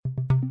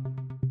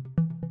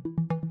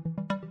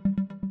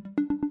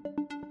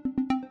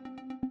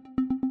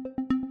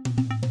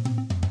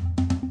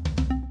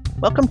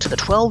Welcome to the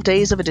 12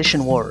 Days of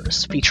Edition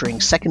Wars, featuring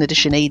 2nd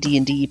edition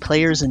AD&D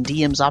players and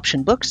DM's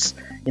option books.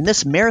 In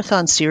this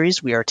marathon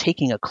series, we are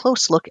taking a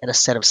close look at a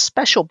set of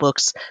special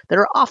books that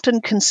are often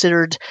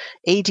considered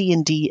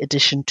AD&D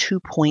Edition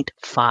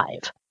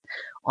 2.5.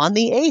 On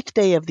the 8th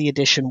day of the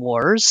Edition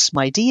Wars,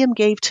 my DM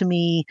gave to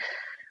me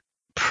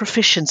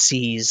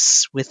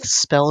Proficiencies with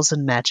Spells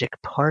and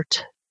Magic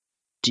Part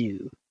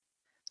 2.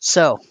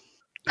 So,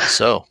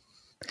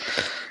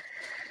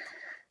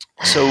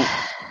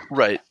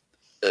 right.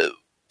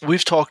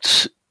 We've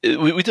talked.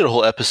 We did a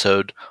whole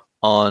episode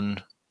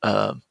on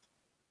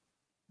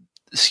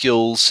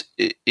skills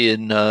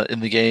in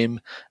the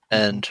game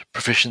and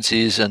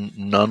proficiencies and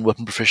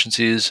non-weapon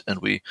proficiencies, and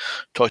we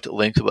talked at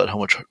length about how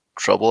much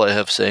trouble I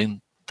have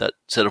saying that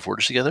set of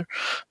words together.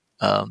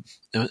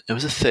 It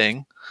was a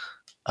thing,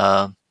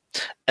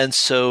 and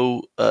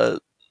so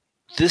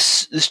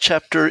this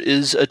chapter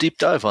is a deep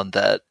dive on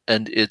that,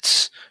 and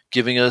it's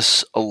giving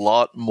us a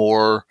lot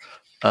more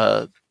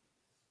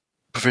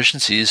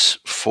proficiencies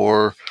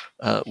for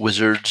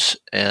wizards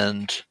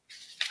and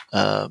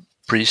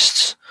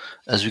priests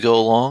as we go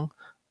along.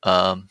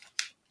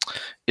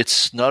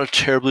 It's not a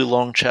terribly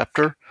long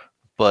chapter,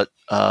 but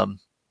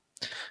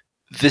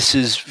this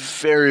is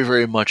very,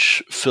 very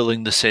much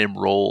filling the same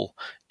role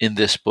in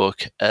this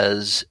book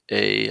as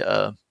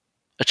a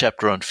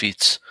chapter on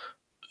feats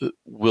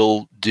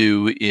will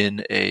do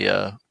in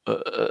a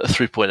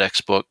 3.x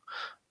book,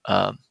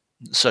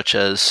 such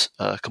as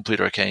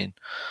Complete Arcane.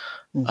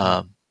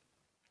 mhm.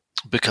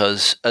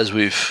 Because, as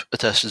we've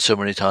attested so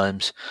many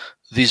times,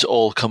 these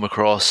all come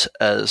across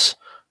as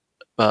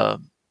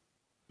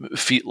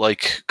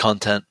feat-like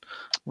content.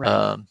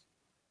 Right.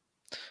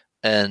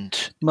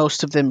 And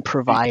most of them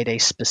provide a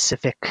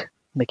specific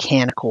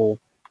mechanical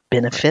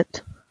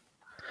benefit.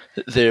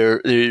 they're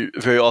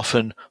very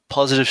often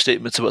positive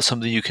statements about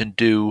something you can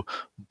do,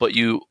 but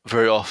you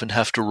very often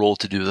have to roll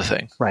to do the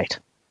thing. Right.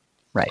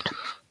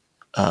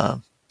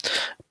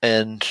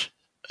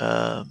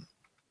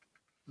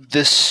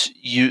 This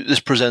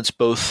presents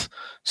both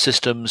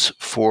systems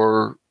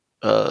for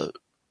non-weapon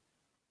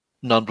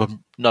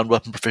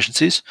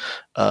proficiencies,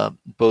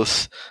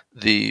 both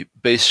the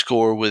base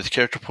score with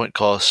character point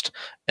cost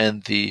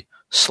and the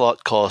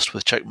slot cost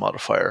with check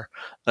modifier.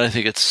 And I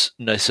think it's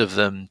nice of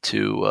them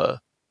to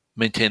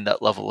maintain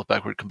that level of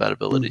backward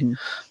compatibility,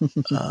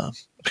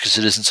 because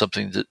it isn't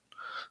something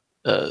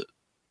that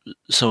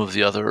some of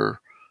the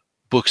other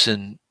books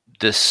in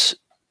this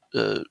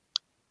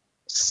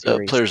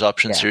Player's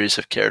Option series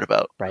have cared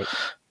about. Right.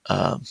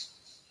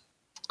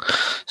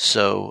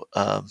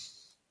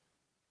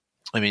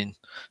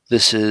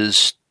 This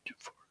is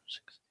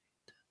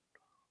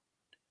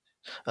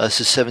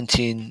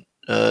 17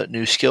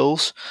 new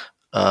skills,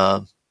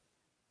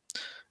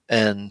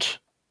 and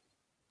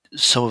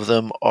some of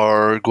them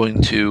are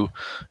going to,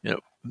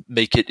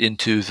 make it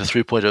into the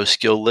 3.0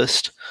 skill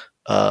list.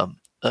 I'm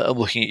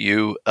looking at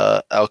you,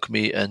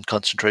 alchemy and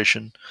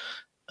concentration.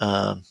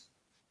 Well,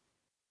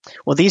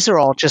 these are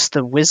all just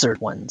the wizard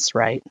ones,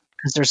 right?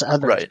 Because there's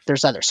others. Right.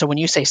 There's others. So when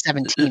you say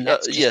 17,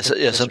 that's just yes, the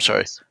I'm wizard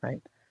sorry. ones,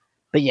 right?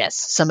 But yes,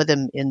 some of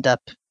them end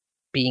up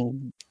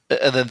being.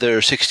 And then there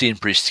are 16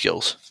 priest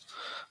skills,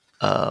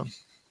 priest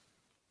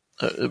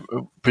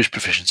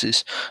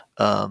proficiencies,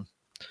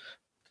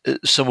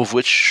 some of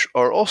which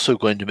are also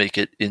going to make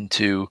it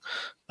into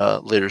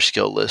later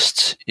skill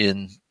lists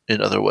in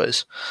other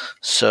ways.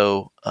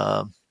 So,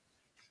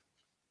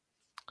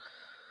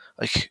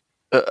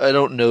 I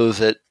don't know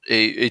that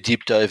a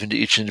deep dive into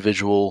each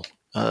individual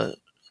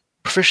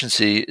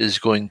proficiency is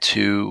going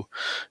to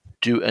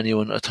do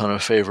anyone a ton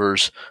of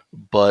favors,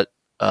 but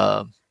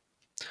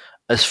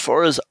as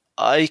far as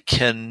I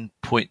can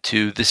point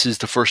to, this is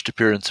the first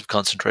appearance of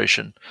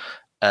concentration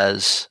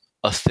as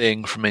a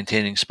thing for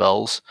maintaining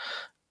spells,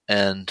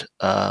 and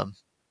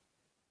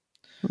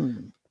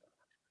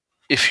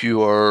if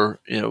you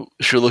are,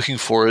 if you're looking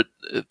for it,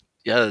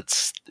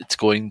 it's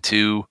going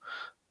to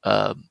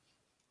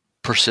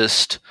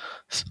persist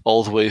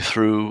all the way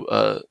through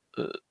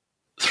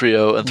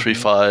 3.0 and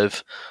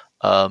 3.5.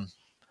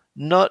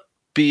 Not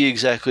be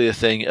exactly a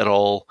thing at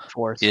all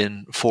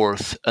in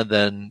 4th, and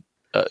then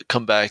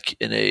come back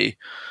in a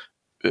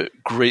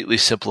greatly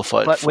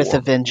simplified but form with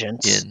a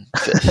vengeance in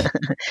 5th.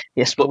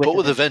 Yes, but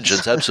with a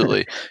vengeance,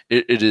 absolutely.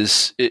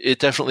 It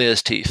definitely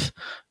has teeth,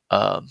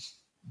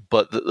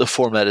 but the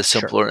format is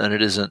simpler, and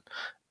it isn't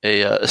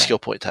a skill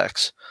point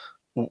tax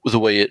the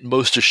way it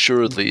most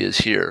assuredly is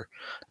here.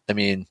 I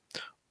mean,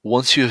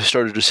 once you have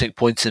started to sink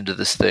points into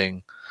this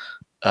thing,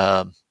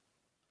 I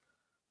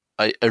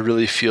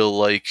really feel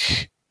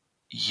like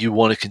you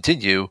want to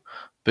continue,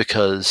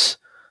 because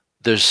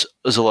there's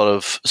a lot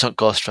of sunk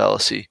cost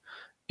fallacy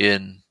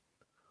in.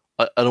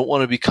 I don't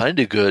want to be kind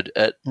of good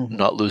at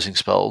not losing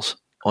spells.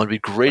 I want to be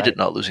great at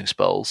not losing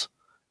spells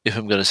if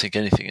I'm going to sink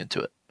anything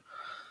into it.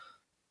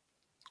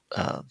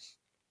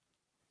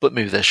 But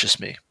maybe that's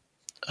just me.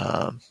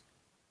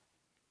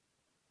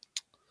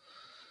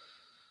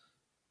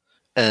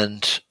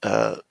 And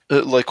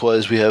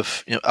likewise, we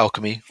have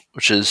alchemy,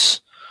 which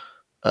is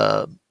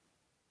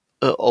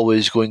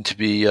always going to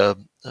be a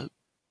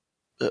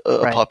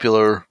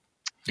popular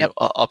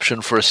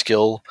option for a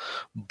skill,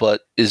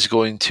 but is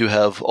going to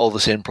have all the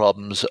same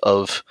problems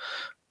of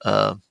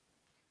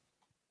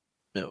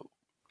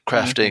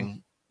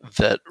crafting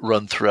that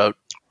run throughout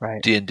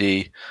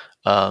D&D.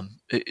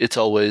 It's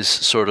always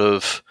sort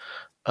of,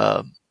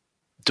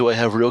 do I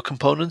have real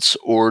components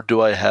or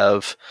do I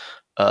have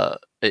a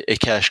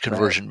cache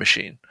conversion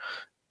machine?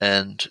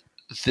 And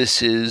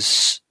this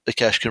is a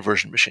cache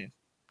conversion machine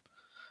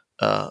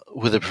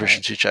with a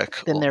proficiency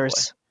check.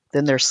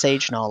 Then there's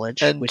Sage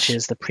Knowledge, which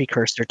is the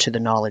precursor to the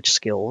knowledge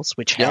skills,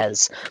 which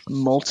has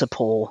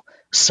multiple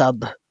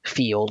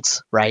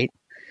sub-fields, right?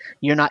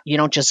 You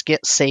don't just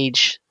get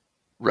Sage,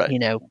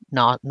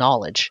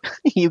 knowledge.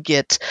 You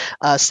get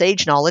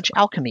Sage Knowledge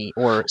Alchemy,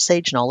 or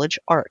Sage Knowledge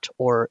Art,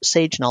 or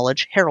Sage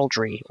Knowledge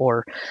Heraldry,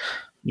 or,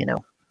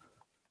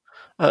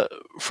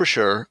 For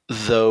sure,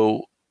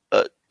 though,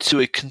 to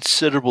a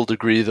considerable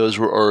degree, those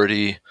were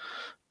already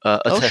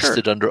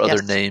attested under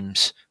other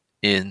names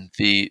in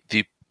the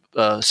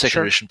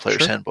second edition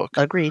Player's Handbook.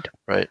 Agreed.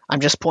 Right. I'm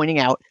just pointing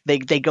out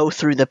they go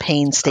through the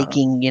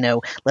painstaking,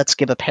 let's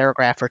give a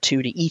paragraph or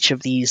two to each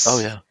of these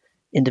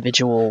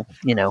individual,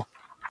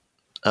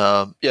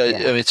 I mean,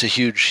 it's a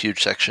huge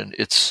section.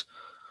 It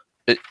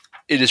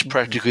is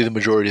practically the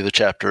majority of the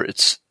chapter.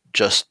 It's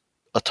just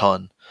a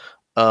ton.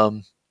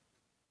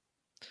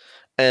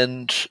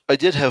 And I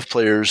did have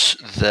players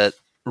that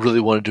really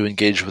wanted to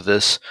engage with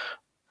this.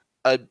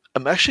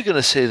 I'm actually going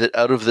to say that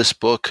out of this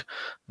book,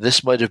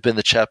 this might have been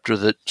the chapter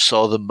that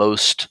saw the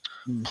most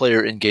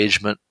player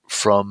engagement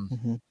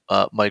from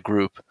my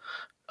group.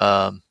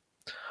 I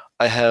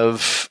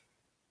have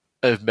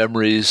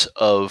memories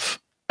of,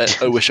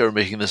 I wish I were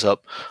making this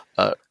up,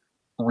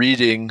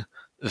 reading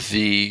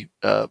the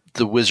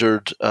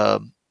wizard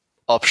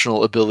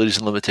optional abilities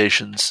and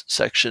limitations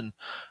section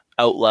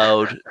out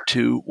loud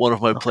to one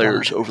of my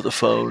players over the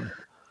phone.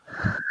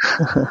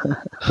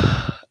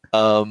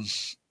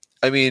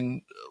 I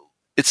mean,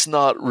 it's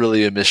not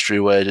really a mystery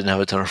why I didn't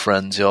have a ton of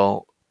friends,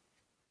 y'all.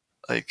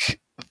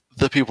 Like,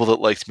 the people that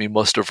liked me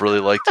must have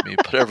really liked me,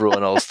 but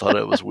everyone else thought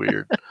I was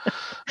weird.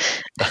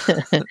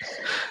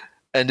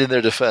 And in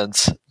their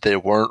defense, they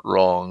weren't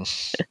wrong.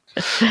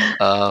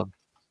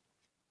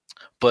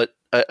 But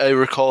I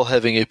recall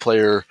having a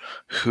player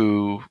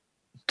who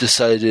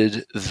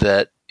decided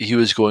that he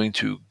was going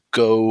to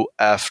go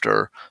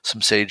after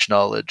some Sage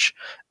Knowledge,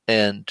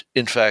 and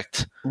in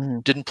fact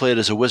didn't play it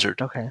as a wizard.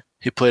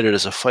 He played it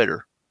as a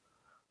fighter.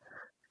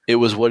 It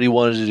was what he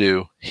wanted to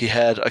do. He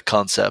had a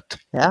concept.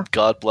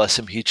 God bless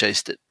him, he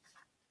chased it.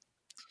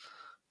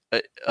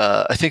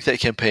 I think that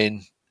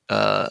campaign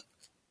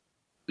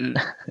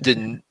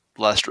didn't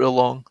last real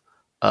long.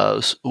 It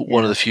was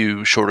one of the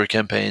few shorter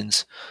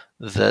campaigns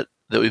that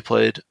we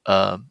played.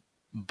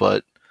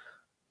 But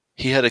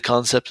he had a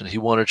concept and he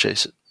wanted to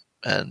chase it.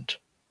 And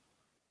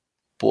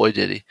boy,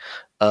 did he.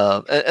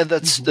 And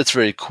that's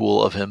very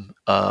cool of him,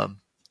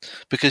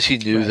 because he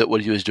knew that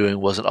what he was doing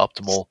wasn't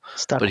optimal,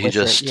 but he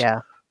just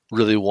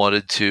really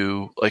wanted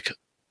to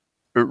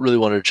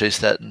chase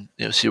that and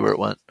see where it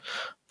went.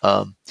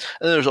 And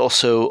there's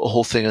also a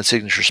whole thing on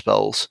signature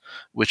spells,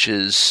 which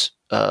is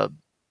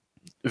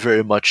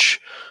very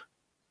much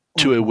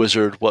to a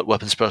wizard what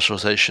weapon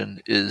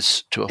specialization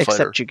is to a fighter.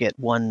 Except you get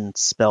one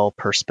spell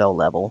per spell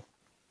level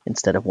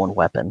instead of one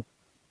weapon.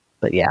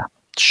 But yeah.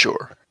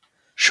 Sure.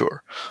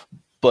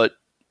 But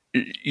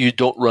you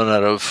don't run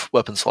out of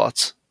weapon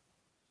slots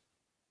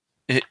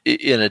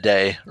in a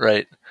day,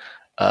 right?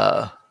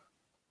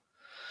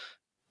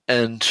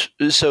 And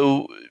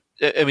so,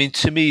 I mean,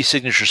 to me,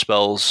 signature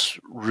spells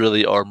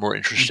really are more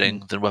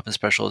interesting than weapon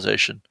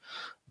specialization,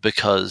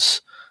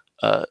 because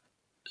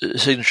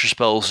signature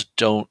spells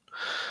don't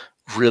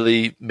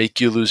really make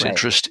you lose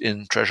interest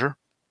in treasure.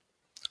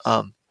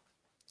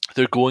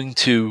 They're going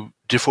to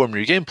deform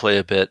your gameplay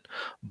a bit,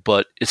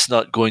 but it's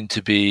not going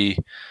to be,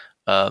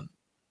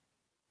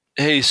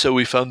 hey, so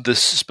we found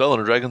this spell in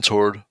a dragon's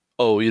hoard.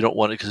 Oh, you don't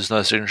want it because it's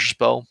not a signature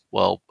spell?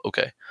 Well,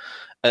 okay.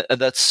 And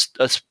that's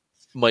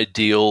my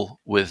deal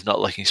with not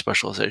liking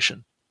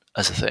specialization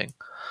as a thing.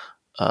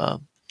 I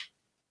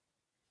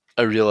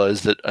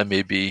realize that I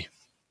may be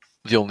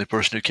the only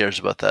person who cares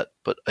about that,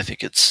 but I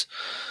think it's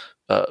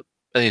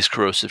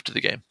corrosive to the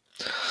game.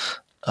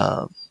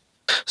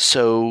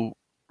 So,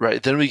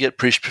 right, then we get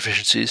priest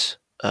proficiencies,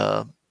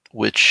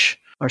 which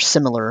are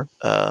similar.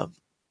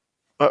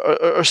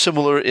 Are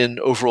similar in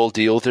overall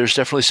deal. There's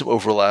definitely some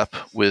overlap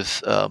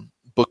with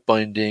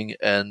bookbinding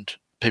and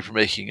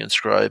papermaking and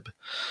scribe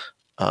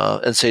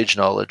and sage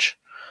knowledge,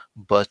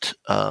 but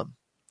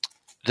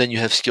then you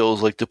have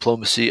skills like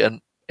diplomacy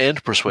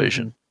and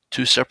persuasion,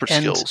 two separate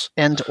skills,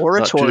 and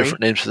oratory, not two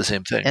different names for the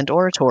same thing, and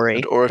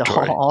oratory,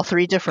 all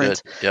three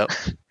different. Good.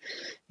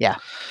 Yep.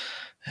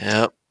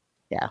 Yeah.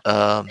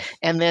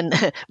 And then,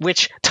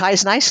 which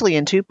ties nicely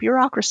into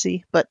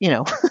bureaucracy, but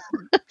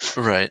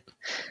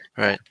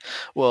Right.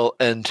 Well,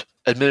 and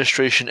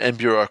administration and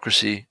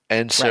bureaucracy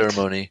and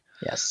ceremony.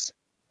 Yes.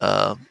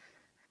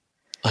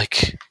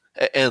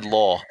 And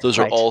law. Those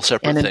are all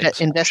separate and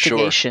things.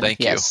 Investigation. Sure. Thank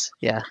you.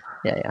 Yeah.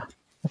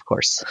 Of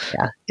course.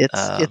 Yeah.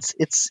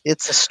 It's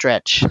a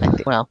stretch. I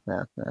think. Well,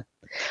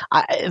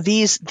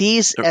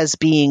 these as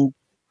being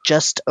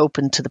just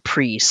open to the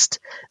priest.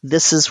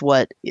 This is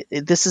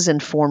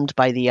informed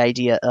by the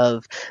idea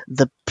of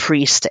the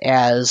priest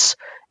as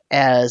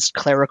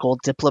clerical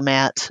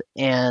diplomat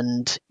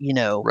and,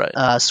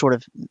 sort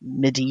of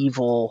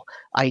medieval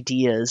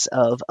ideas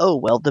of,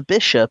 the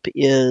bishop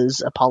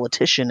is a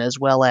politician as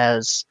well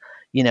as,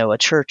 a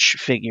church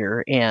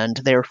figure, and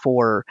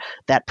therefore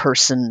that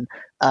person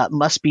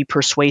must be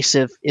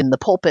persuasive in the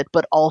pulpit,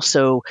 but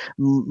also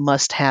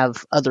must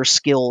have other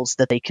skills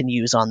that they can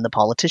use on the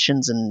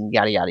politicians and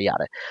yada yada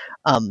yada.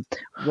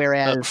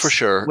 Whereas, for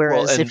sure.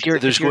 If you're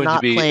there's if you're going not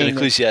to be playing an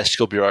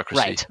ecclesiastical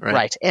bureaucracy,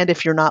 right, and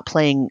if you're not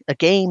playing a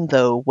game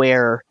though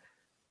where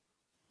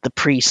the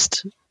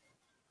priest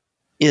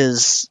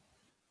is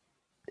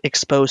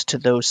exposed to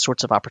those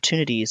sorts of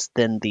opportunities,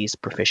 then these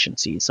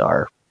proficiencies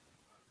are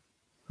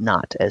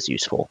not as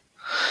useful.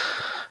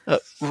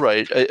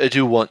 Right. I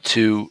do want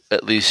to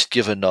at least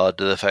give a nod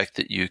to the fact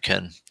that you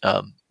can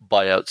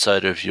buy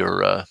outside of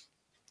your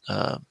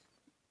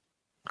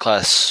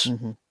class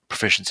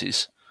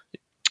proficiencies.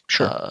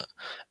 Sure.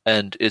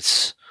 And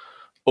it's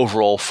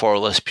overall far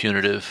less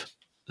punitive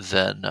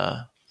than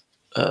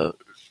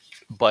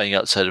buying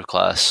outside of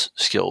class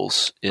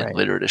skills in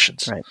later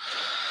editions. Right.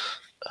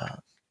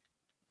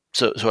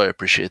 So I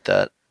appreciate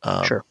that.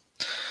 Sure.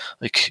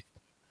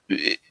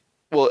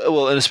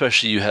 Well, and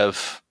especially you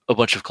have a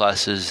bunch of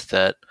classes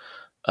that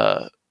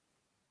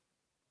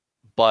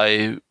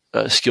buy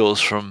skills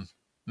from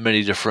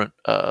many different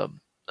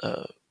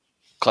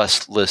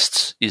class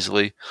lists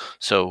easily.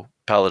 So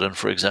Paladin,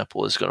 for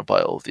example, is going to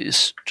buy all of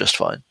these just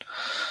fine.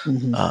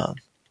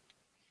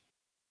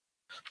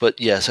 But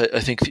yes, I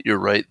think that you're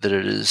right that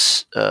it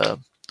is,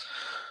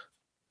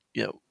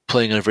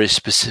 playing a very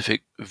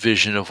specific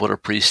vision of what a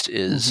priest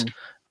is,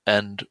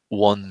 and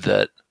one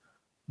that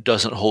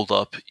doesn't hold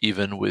up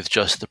even with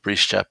just the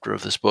priest chapter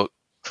of this book.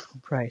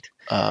 Right.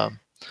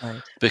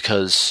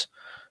 Because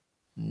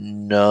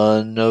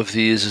none of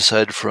these,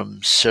 aside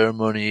from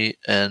ceremony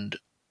and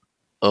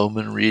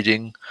omen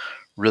reading,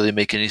 really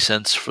make any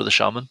sense for the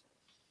shaman.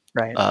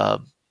 Right.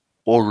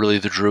 Or really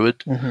the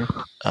druid.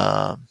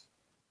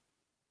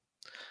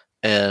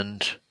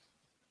 And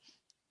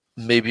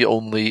maybe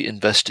only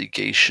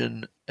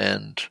investigation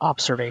and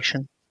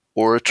observation,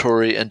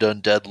 oratory, and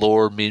undead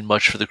lore mean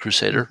much for the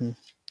crusader.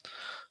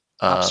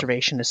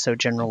 Observation is so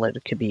general that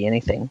it could be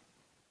anything.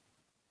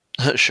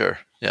 Sure,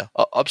 yeah.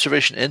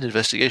 Observation and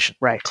investigation.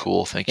 Right.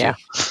 Cool, thank you.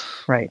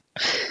 Right.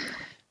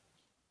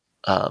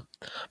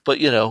 But,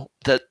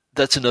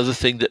 that's another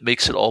thing that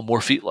makes it all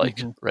more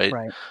feat-like, right?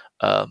 Right.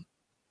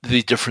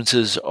 The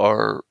differences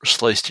are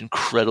sliced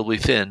incredibly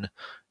thin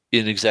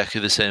in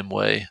exactly the same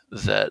way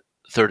that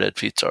third ed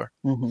feats are,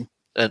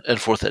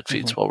 and fourth ed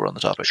feats, while we're on the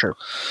topic. Sure.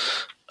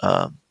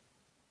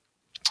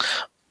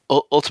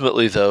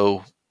 Ultimately,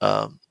 though,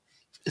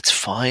 it's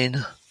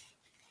fine.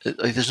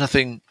 There's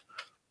nothing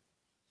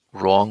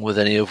wrong with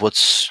any of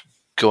what's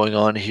going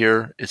on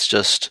here. It's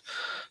just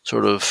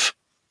sort of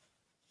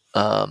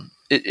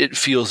it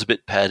feels a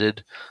bit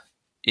padded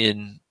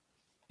in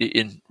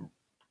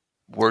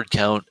word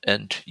count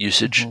and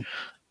usage,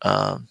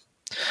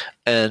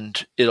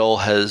 and it all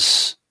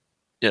has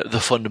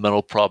the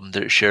fundamental problem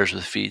that it shares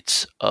with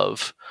feats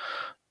of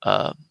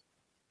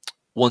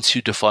once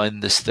you define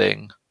this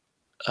thing,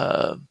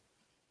 then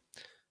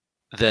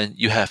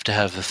you have to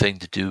have the thing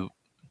to do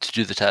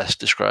the task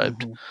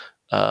described.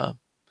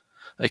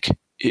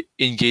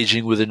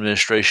 Engaging with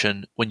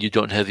administration when you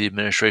don't have the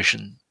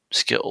administration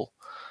skill.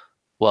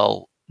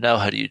 Well, now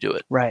how do you do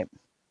it? Right.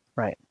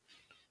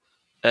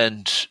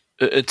 And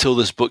until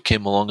this book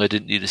came along, I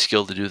didn't need a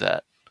skill to do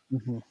that.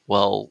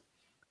 Well,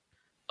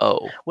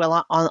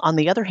 on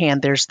the other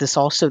hand, there's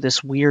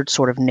this weird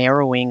sort of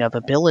narrowing of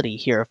ability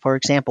here. For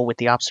example, with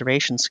the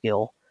observation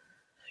skill,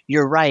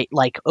 you're right.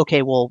 Like,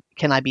 okay, well,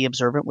 can I be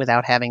observant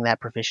without having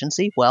that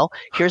proficiency? Well,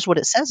 here's what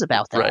it says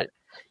about that. Right.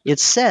 It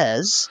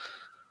says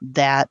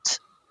that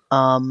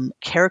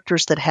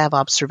characters that have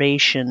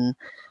observation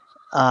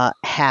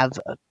have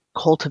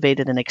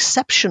cultivated an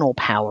exceptional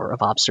power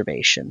of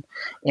observation,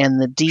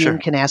 and the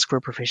DM can ask for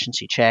a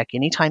proficiency check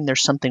anytime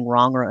there's something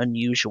wrong or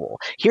unusual.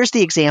 Here's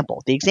the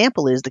example. The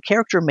example is the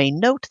character may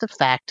note the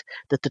fact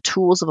that the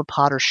tools of a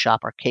potter's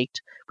shop are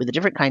caked with a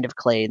different kind of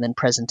clay than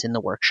present in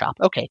the workshop.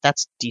 Okay,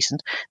 that's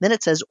decent. Then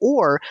it says,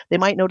 or they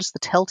might notice the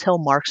telltale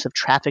marks of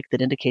traffic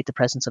that indicate the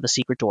presence of a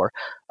secret door.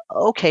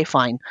 Okay,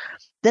 fine.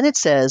 Then it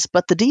says,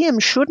 but the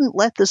DM shouldn't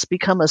let this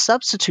become a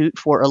substitute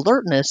for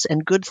alertness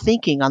and good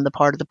thinking on the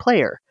part of the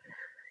player.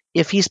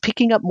 If he's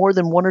picking up more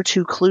than one or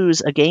two clues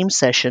a game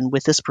session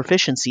with this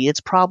proficiency, it's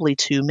probably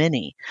too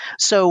many.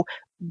 So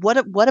what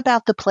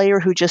about the player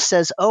who just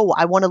says, oh,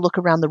 I want to look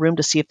around the room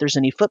to see if there's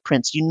any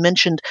footprints? You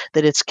mentioned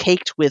that it's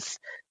caked with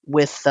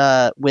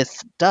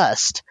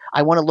dust.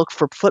 I want to look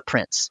for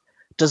footprints.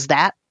 Does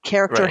that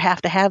character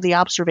have to have the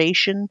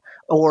observation?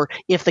 Or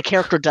if the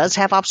character does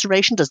have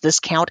observation, does this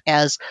count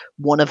as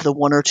one of the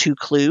one or two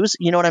clues?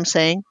 You know what I'm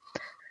saying?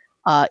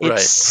 It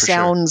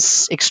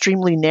sounds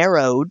extremely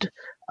narrowed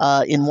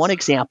in one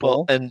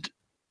example. Well,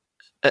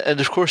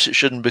 and of course, it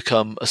shouldn't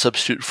become a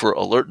substitute for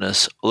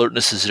alertness.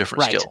 Alertness is a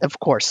different skill. Right, of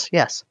course,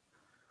 yes.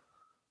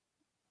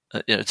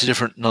 It's a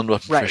different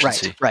non-weapon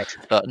proficiency. Right.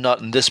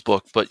 Not in this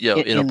book, but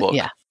in a book.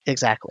 Yeah,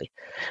 exactly.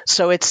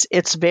 So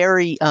it's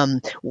very.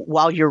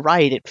 While you're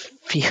right,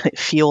 it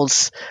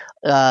feels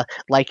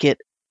like it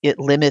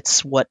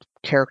limits what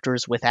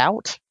characters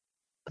without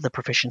the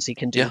proficiency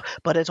can do. Yeah.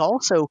 But it's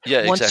also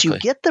once you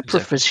get the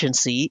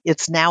proficiency,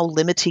 it's now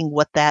limiting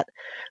what that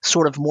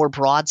sort of more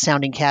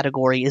broad-sounding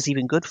category is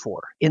even good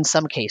for in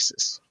some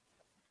cases.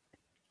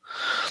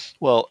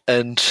 Well,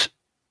 and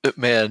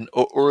man,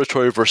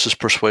 oratory versus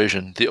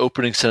persuasion. The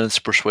opening sentence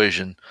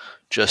persuasion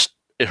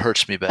it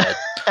hurts me bad.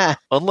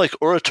 Unlike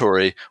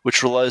oratory,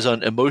 which relies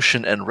on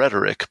emotion and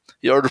rhetoric,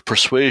 the art of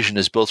persuasion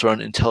is built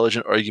around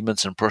intelligent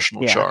arguments and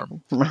personal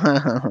charm.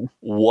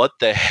 What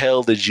the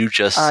hell did you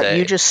just say?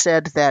 You just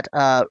said that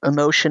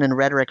emotion and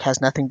rhetoric has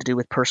nothing to do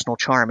with personal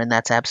charm, and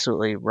that's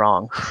absolutely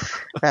wrong.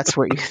 That's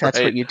what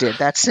you did.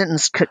 That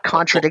sentence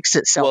contradicts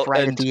itself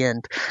at the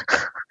end.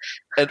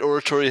 And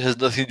oratory has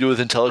nothing to do with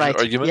intelligent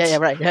arguments? Yeah,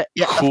 right.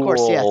 Yeah, cool. Of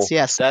course,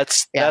 yes.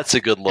 That's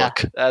a good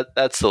look. Yeah.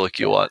 That's the look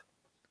you want.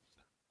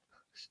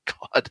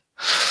 God.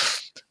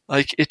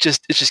 Like, it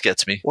just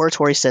gets me.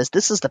 Oratory says,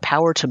 this is the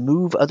power to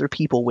move other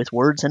people with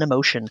words and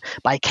emotion.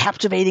 By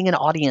captivating an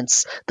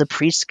audience, the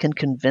priest can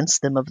convince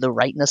them of the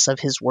rightness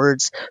of his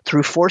words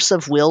through force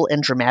of will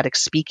and dramatic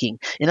speaking.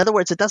 In other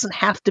words, it doesn't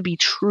have to be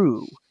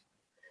true,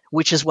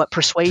 which is what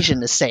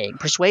persuasion is saying.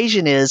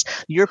 Persuasion is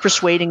you're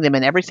persuading them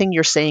and everything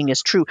you're saying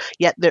is true.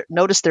 Yet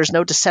notice there's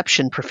no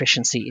deception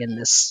proficiency in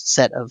this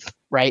set of,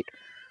 right?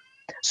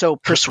 So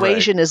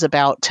persuasion is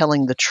about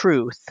telling the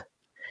truth.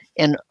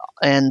 And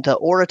the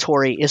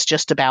oratory is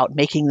just about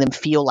making them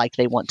feel like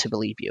they want to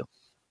believe you.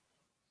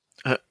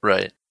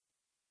 Right.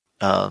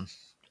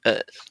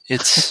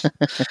 It's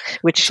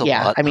which,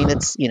 yeah, I mean,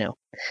 it's,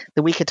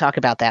 that we could talk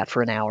about that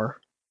for an hour.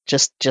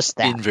 Just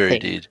that. In very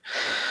deed.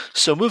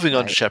 So moving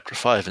on to chapter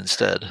 5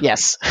 instead.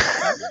 Yes.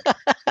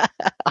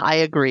 I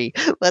agree.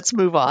 Let's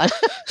move on.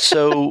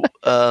 So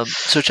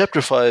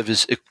chapter 5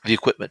 is the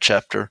equipment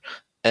chapter,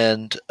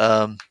 and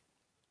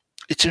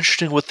it's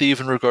interesting what they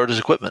even regard as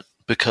equipment,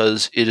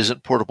 because it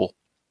isn't portable.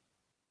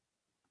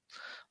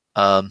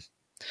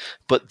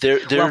 But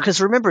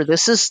because remember,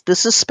 this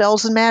is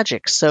spells and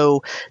magic,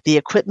 so the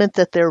equipment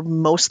that they're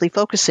mostly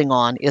focusing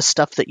on is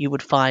stuff that you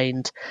would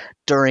find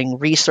during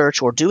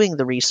research or doing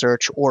the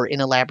research or in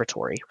a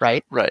laboratory,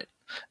 right? Right,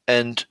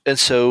 and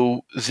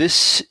so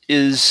this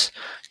is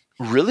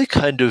really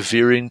kind of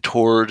veering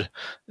toward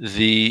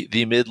the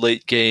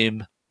mid-late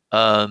game.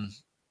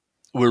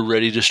 We're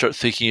ready to start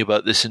thinking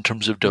about this in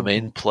terms of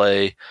domain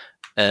play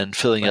and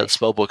filling out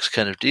spellbooks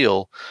kind of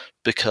deal,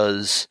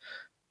 because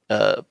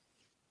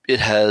it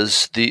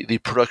has the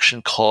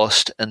production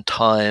cost and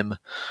time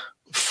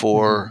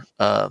for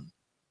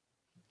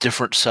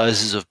different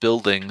sizes of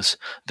buildings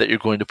that you're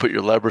going to put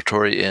your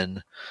laboratory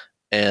in,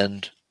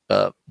 and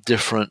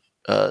different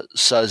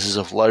sizes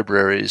of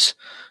libraries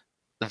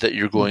that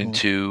you're going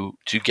to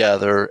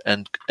gather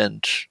and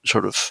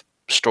sort of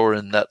store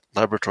in that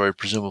laboratory,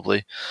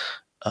 presumably.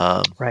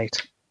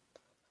 Right.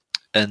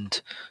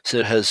 And so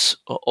it has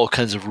all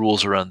kinds of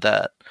rules around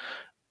that.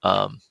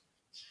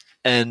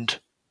 And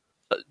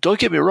don't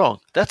get me wrong,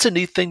 that's a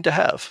neat thing to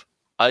have.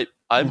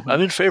 I'm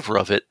in favor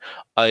of it.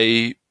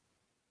 I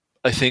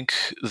think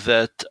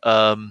that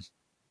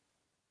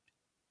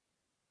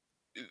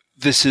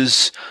this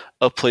is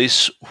a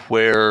place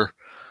where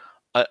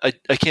I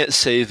can't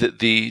say that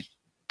the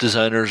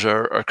designers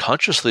are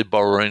consciously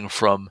borrowing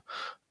from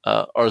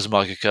Ars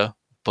Magica,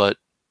 but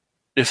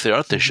if they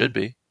aren't, they should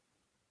be.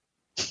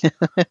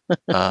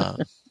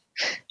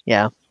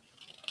 Yeah.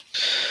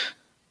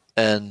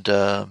 And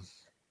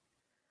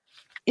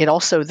it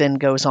also then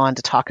goes on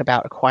to talk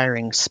about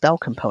acquiring spell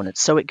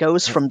components. So it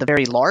goes from the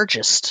very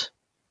largest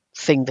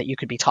thing that you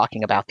could be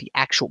talking about, the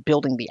actual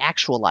building, the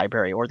actual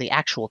library or the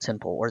actual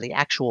temple or the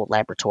actual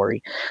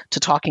laboratory, to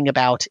talking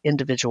about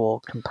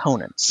individual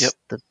components. Yep.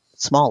 The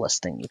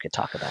smallest thing you could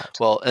talk about.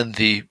 Well, and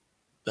the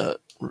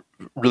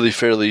really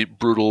fairly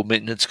brutal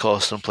maintenance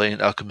cost on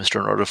playing Alchemist or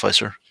an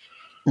Artificer.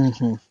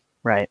 Mm-hmm.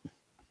 Right.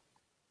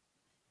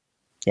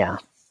 Yeah.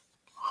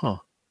 Huh.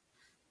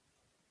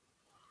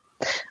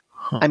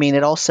 I mean,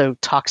 it also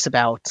talks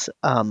about,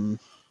 how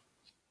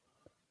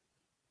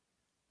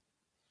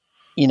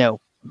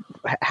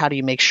do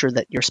you make sure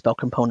that your spell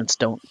components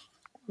don't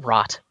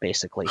rot,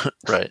 basically?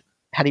 Right.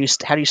 How do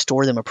you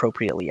store them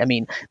appropriately? I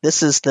mean,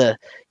 this is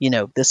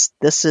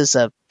this is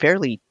a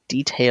fairly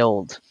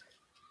detailed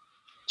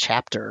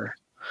chapter.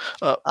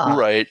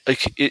 Right.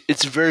 Like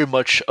it's very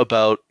much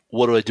about,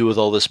 what do I do with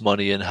all this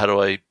money, and how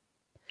do I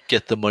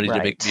get the money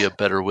to make me a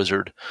better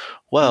wizard?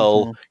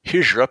 Well,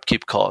 here's your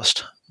upkeep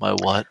cost. My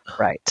what?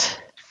 Right.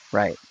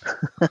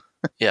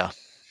 Yeah.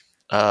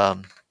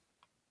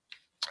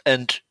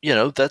 And,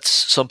 that's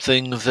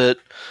something that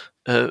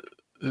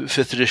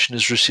 5th edition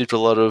has received a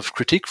lot of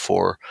critique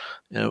for.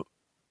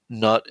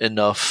 Not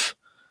enough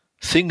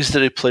things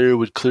that a player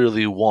would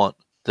clearly want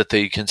that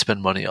they can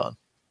spend money on.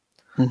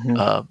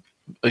 Mm-hmm.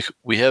 Like,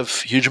 we have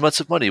huge amounts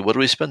of money. What do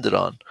we spend it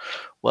on?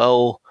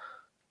 Well,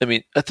 I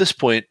mean, at this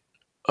point,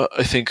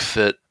 I think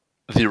that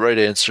the right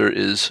answer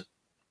is,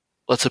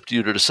 that's up to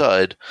you to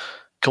decide.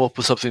 Come up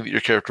with something that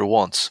your character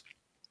wants.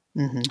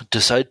 Mm-hmm.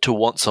 Decide to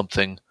want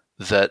something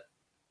that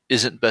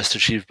isn't best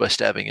achieved by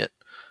stabbing it,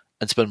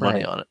 and spend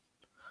money on it.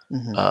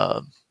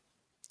 Mm-hmm.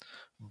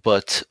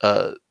 But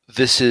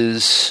this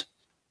is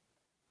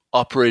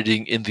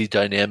operating in the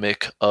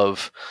dynamic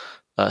of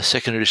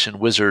 2nd edition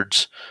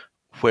Wizards,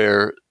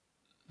 where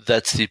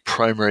that's the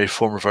primary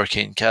form of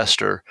arcane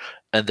caster,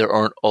 and there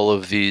aren't all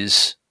of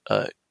these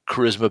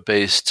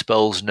charisma-based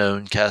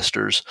spells-known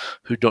casters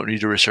who don't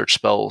need to research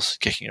spells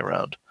kicking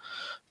around.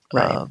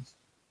 Right.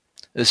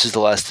 This is the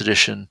last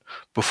edition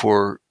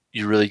before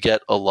you really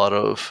get a lot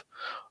of,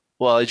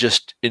 well, I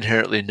just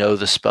inherently know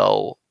the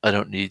spell, I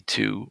don't need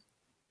to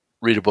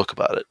read a book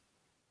about it.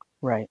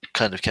 Right.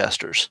 Kind of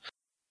casters.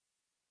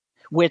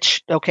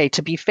 Which, okay,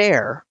 to be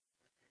fair,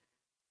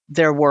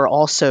 there were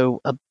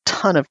also a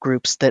ton of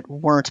groups that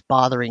weren't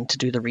bothering to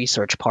do the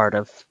research part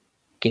of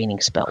gaining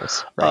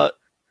spells. Right?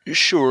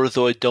 Sure,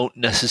 though I don't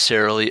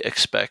necessarily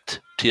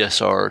expect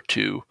TSR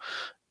to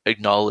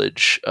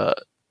acknowledge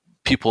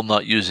people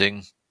not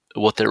using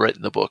what they write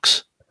in the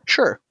books.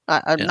 Sure,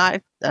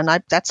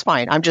 that's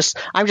fine. I'm just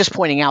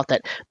pointing out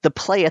that the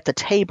play at the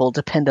table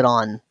depended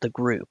on the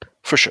group.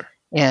 For sure.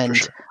 And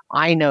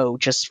I know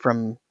just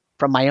from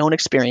my own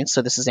experience,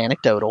 so this is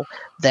anecdotal,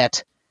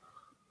 that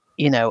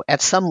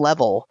at some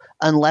level,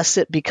 unless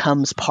it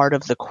becomes part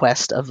of the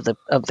quest of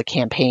the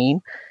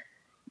campaign,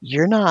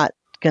 you're not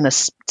going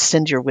to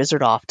send your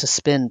wizard off to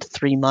spend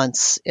 3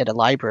 months at a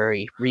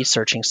library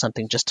researching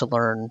something just to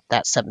learn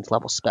that 7th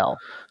level spell.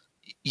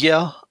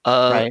 Yeah,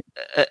 right.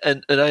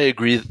 And I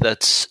agree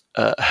that's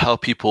how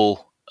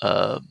people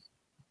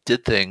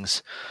did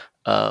things,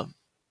 but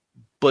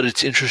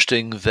it's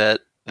interesting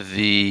that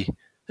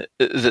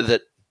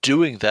that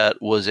doing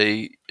that was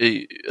an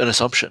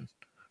assumption,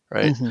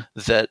 right? Mm-hmm.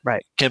 That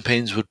right.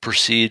 campaigns would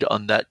proceed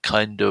on that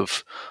kind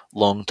of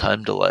long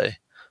time delay,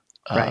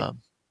 right.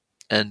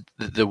 And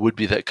there would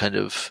be that kind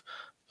of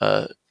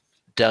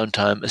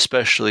downtime,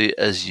 especially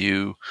as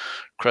you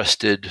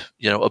crested,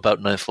 about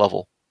 9th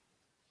level.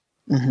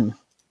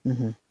 Mm-hmm.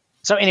 Mm-hmm.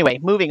 So anyway,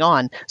 moving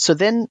on. So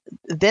then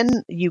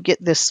you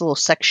get this little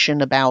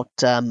section about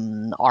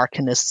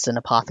arcanists and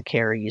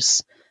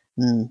apothecaries,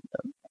 and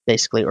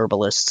basically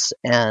herbalists,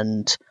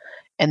 and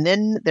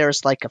then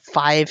there's like a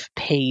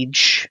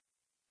 5-page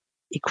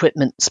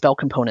equipment spell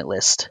component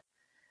list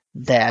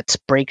that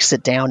breaks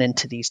it down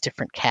into these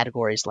different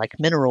categories like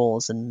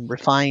minerals and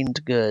refined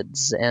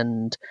goods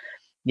and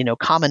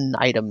common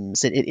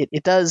items.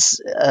 It does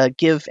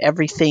give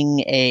everything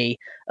a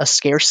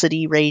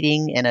scarcity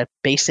rating and a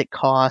basic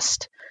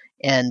cost,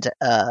 and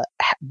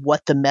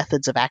what the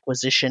methods of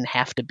acquisition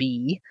have to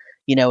be.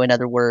 In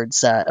other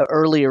words,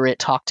 earlier it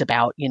talked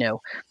about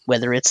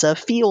whether it's a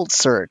field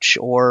search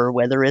or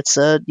whether it's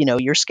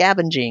you're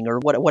scavenging or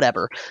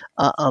whatever.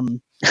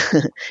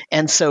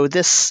 And so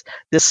this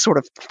sort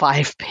of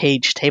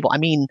 5-page table, I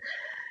mean,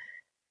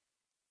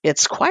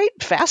 it's quite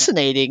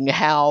fascinating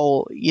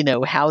how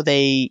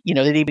they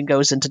it even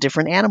goes into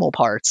different animal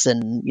parts,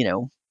 and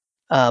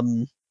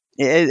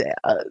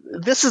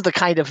this is the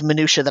kind of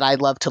minutia that I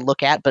love to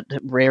look at but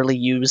rarely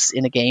use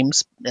in a game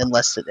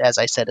unless, as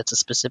I said, it's a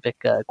specific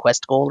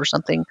quest goal or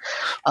something.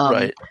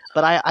 Right.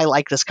 But I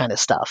like this kind of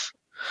stuff.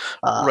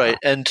 Right,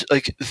 and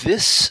like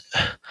this,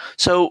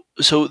 so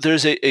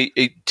there's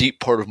a deep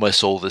part of my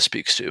soul this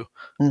speaks to,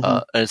 mm-hmm.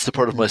 And it's the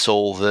part of my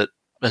soul that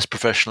has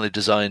professionally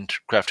designed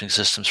crafting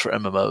systems for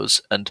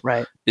MMOs and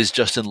is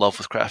just in love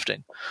with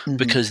crafting, mm-hmm.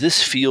 because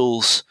this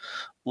feels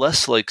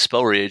less like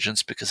spell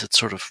reagents because it's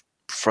sort of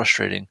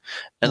frustrating,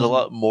 and mm-hmm. a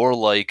lot more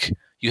like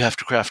you have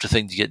to craft a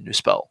thing to get a new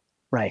spell.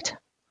 Right.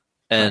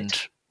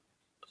 And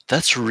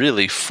that's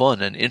really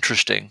fun and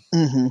interesting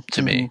mm-hmm.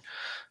 to mm-hmm. me.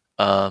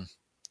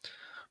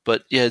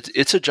 But yeah,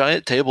 it's a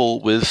giant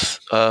table with,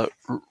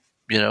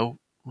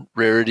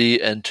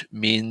 rarity and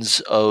means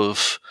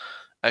of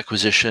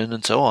acquisition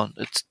and so on.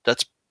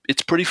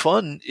 It's pretty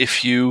fun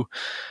if you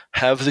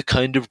have the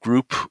kind of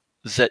group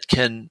that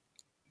can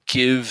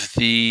give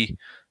the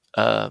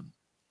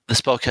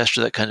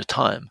spellcaster that kind of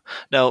time.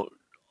 Now,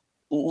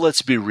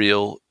 let's be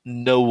real.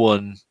 No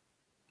one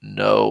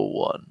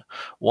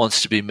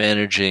wants to be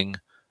managing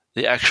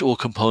the actual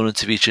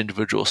components of each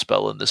individual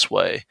spell in this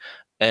way.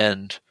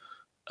 And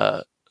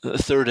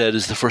 3rd Ed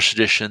is the first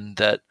edition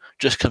that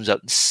just comes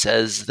out and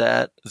says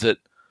that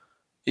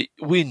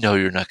we know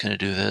you're not going to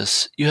do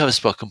this. You have a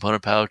spell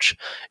component pouch.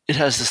 It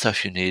has the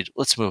stuff you need.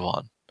 Let's move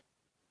on.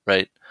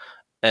 Right?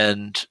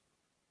 And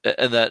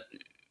that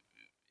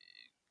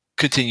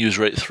continues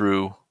right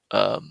through,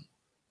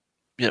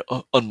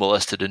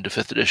 unmolested into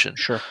 5th edition.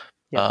 Sure.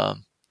 Yeah.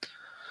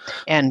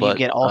 And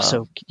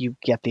you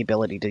get the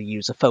ability to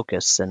use a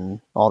focus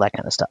and all that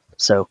kind of stuff.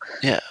 So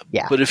yeah.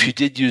 But if you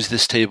did use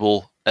this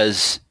table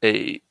as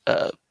a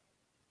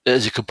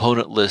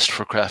component list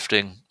for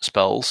crafting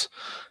spells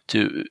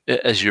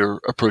as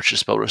your approach to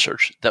spell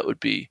research, that would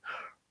be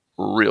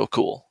real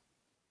cool.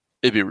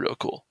 It'd be real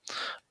cool.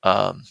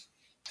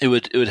 It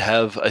would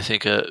have, I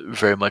think, a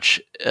very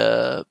much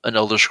an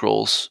Elder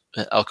Scrolls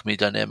alchemy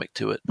dynamic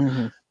to it,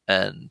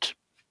 and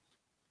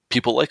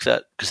people like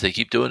that because they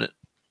keep doing it.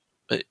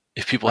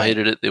 If people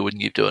hated it, they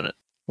wouldn't keep doing it.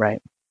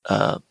 Right.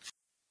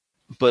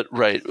 But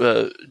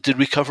did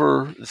we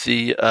cover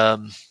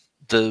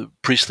the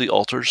priestly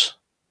altars?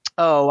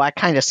 Oh, I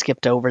kind of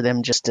skipped over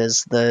them just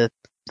as the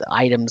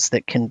items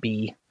that can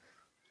be,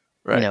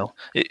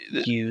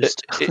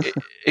 used.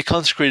 A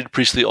consecrated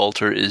priestly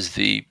altar is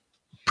the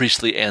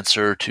priestly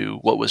answer to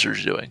what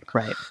wizards are doing.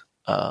 Right.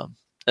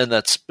 And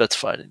that's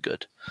fine and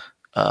good.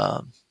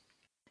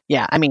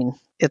 Yeah, I mean,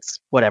 it's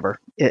whatever.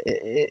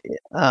 It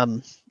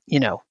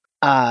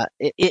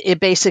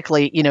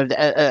basically,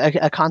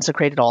 a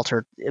consecrated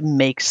altar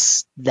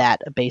makes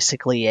that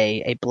basically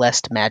a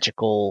blessed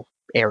magical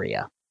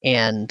area.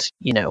 And,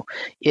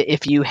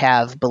 if you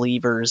have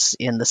believers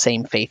in the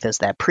same faith as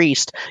that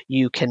priest,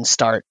 you can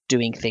start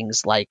doing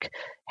things like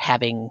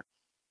having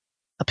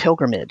a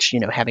pilgrimage,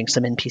 having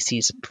some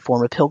NPCs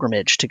form a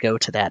pilgrimage to go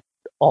to that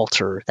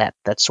altar, that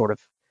sort of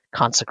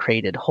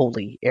consecrated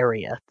holy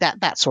area,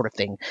 that sort of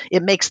thing.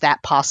 It makes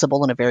that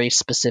possible in a very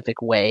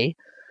specific way.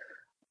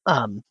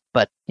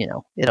 But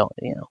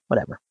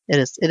whatever. It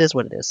is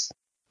what it is.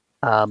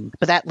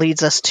 But that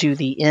leads us to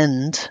the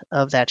end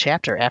of that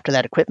chapter. After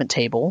that equipment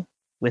table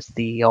with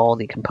all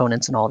the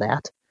components and all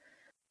that,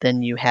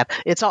 then you have,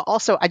 it's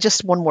also,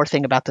 one more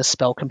thing about the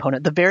spell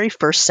component. The very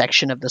first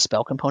section of the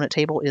spell component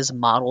table is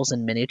models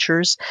and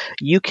miniatures.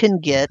 You can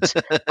get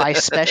by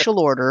special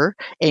order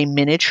a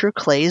miniature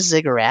clay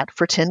ziggurat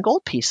for 10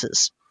 gold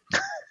pieces.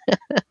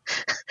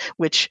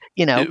 Which,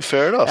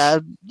 fair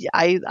enough.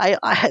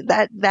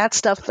 That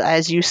stuff,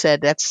 as you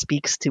said, that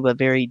speaks to a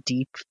very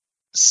deep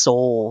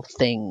soul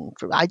thing.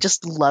 I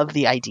just love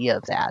the idea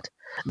of that.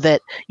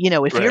 That,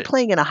 if you're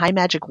playing in a high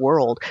magic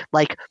world,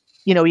 like,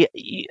 you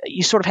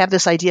sort of have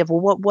this idea of,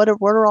 well, what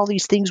are all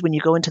these things when you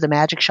go into the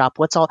magic shop?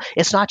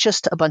 It's not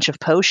just a bunch of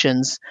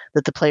potions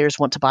that the players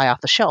want to buy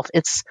off the shelf.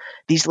 It's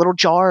these little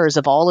jars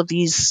of all of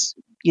these,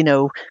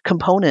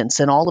 components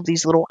and all of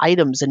these little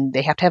items, and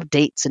they have to have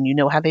dates and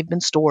how they've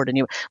been stored.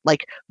 And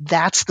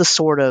that's the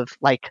sort of,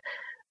 like,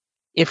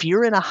 if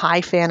you're in a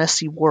high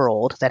fantasy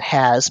world that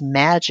has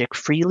magic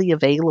freely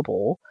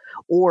available,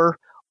 or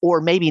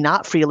maybe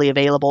not freely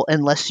available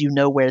unless you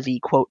know where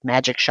the quote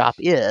magic shop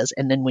is,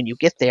 and then when you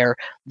get there,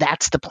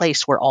 that's the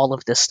place where all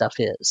of this stuff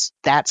is.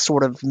 That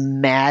sort of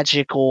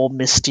magical,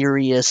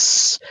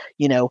 mysterious,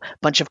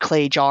 bunch of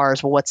clay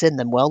jars. Well, what's in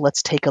them? Well,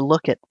 let's take a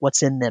look at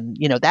what's in them.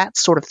 That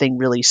sort of thing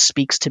really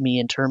speaks to me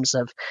in terms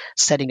of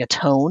setting a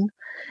tone.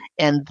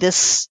 And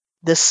this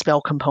spell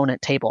component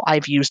table,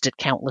 I've used it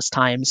countless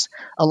times,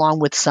 along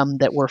with some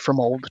that were from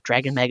old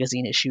Dragon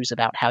Magazine issues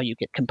about how you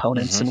get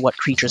components and what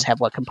creatures have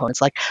what components.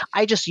 Like,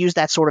 I just use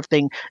that sort of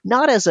thing,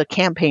 not as a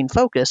campaign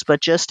focus,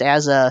 but just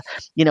as a,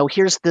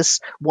 here's this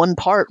one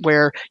part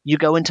where you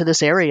go into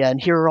this area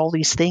and here are all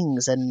these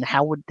things, and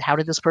how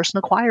did this person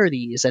acquire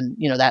these, and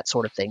that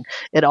sort of thing.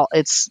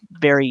 It's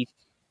very,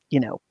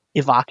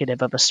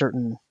 evocative of a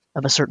certain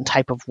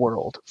type of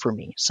world for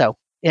me. So,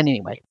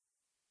 anyway.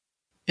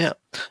 Yeah.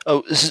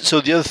 Oh, so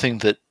the other thing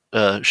that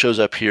shows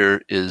up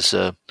here is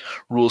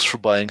rules for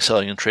buying,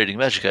 selling, and trading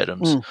magic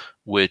items,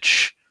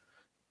 which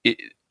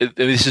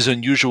this is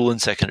unusual in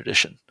second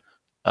edition.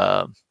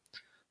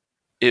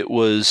 It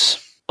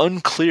was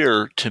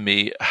unclear to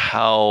me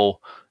how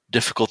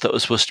difficult that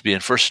was supposed to be in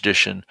first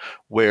edition,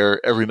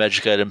 where every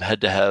magic item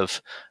had to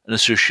have an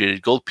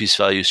associated gold piece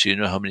value, so you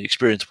know how many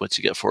experience points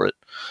you get for it.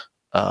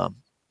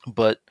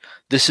 But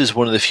this is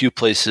one of the few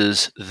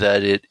places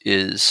that it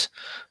is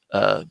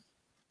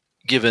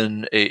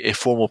given a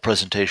formal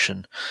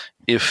presentation,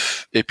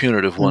 if a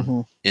punitive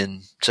one,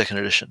 in second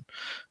edition.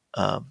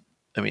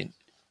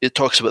 It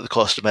talks about the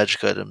cost of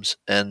magic items,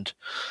 and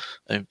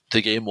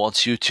the game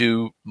wants you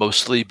to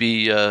mostly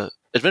be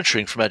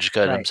adventuring for magic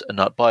items and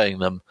not buying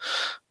them.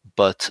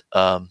 But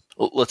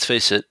let's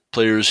face it,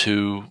 players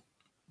who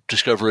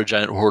discover a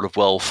giant hoard of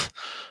wealth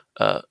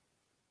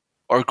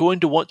are going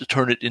to want to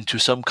turn it into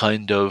some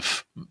kind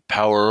of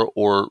power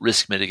or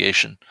risk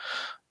mitigation.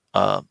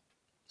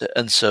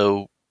 And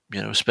so,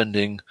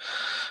 spending,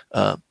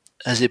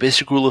 as a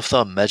basic rule of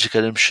thumb, magic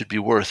items should be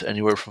worth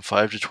anywhere from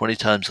 5 to 20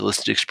 times the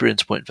listed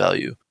experience point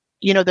value.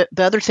 The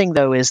other thing,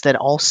 though, is that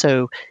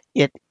also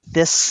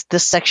this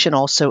section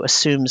also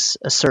assumes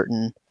a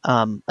certain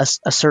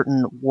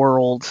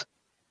world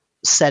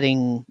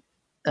setting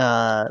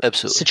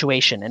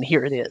situation, and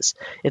here it is.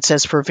 It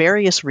says, for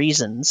various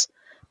reasons,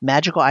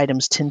 magical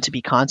items tend to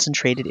be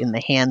concentrated in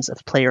the hands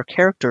of player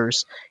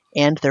characters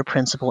and their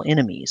principal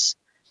enemies.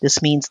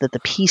 This means that the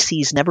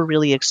PCs never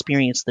really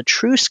experience the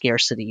true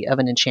scarcity of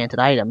an enchanted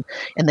item,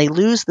 and they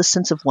lose the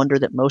sense of wonder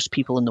that most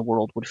people in the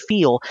world would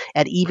feel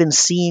at even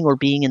seeing or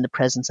being in the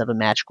presence of a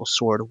magical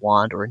sword,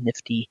 wand, or a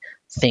nifty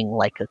thing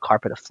like a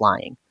carpet of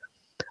flying.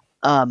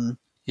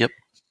 Yep.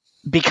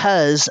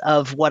 Because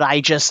of what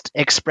I just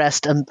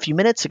expressed a few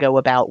minutes ago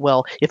about,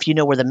 well, if you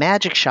know where the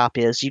magic shop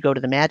is, you go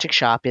to the magic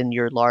shop in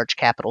your large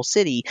capital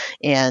city,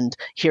 and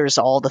here's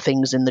all the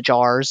things in the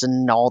jars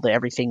and all the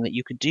everything that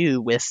you could do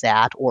with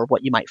that, or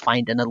what you might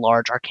find in a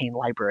large arcane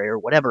library or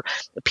whatever.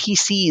 The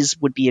PCs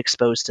would be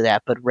exposed to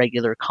that, but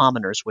regular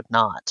commoners would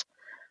not.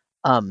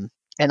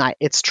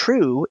 It's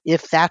true,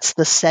 if that's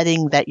the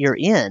setting that you're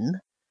in,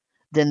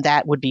 then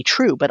that would be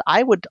true. But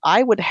I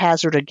would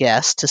hazard a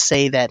guess to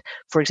say that,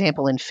 for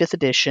example, in 5th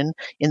edition,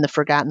 in the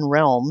Forgotten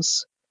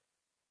Realms,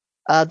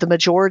 the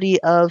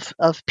majority of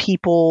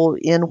people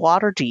in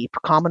Waterdeep,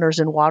 commoners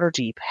in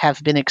Waterdeep,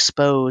 have been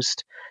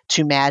exposed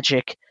to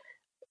magic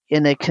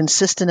in a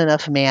consistent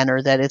enough manner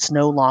that it's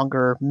no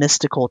longer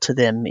mystical to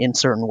them in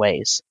certain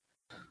ways.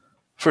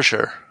 For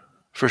sure.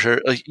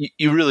 Like,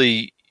 you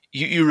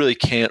really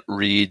can't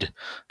read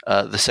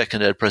the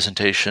second ed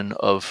presentation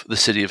of the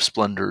City of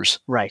Splendors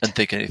and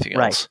think anything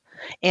else.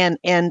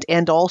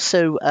 And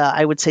also,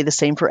 I would say the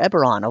same for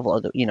Eberron, although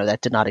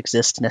that did not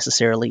exist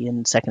necessarily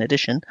in 2nd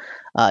edition.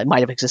 It might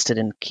have existed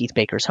in Keith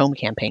Baker's home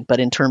campaign, but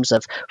in terms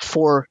of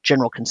for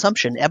general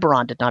consumption,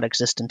 Eberron did not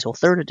exist until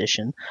 3rd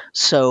edition.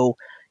 So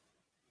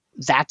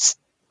that's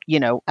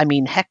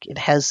heck, it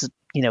has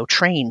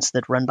trains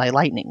that run by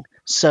lightning.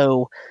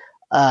 So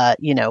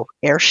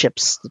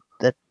airships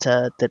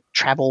that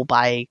travel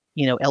by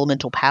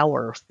elemental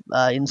power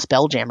in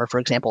Spelljammer, for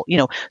example.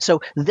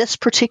 So this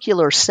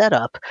particular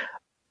setup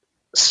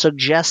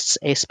suggests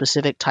a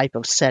specific type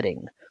of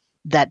setting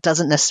that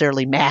doesn't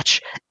necessarily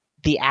match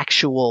the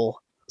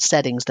actual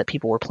settings that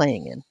people were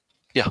playing in.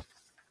 Yeah,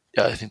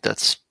 I think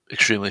that's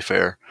extremely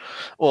fair.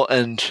 Well,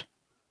 and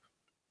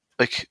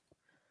like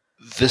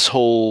this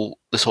whole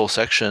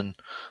section,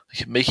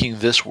 like, making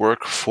this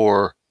work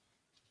for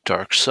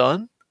Dark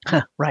Sun.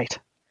 Right.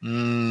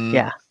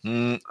 Not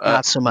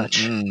so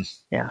much.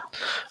 Yeah.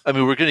 I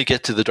mean, we're going to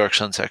get to the Dark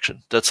Sun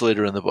section. That's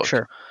later in the book.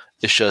 Sure.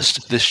 It's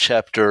just this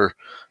chapter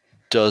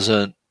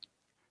doesn't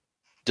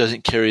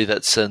carry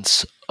that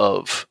sense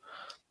of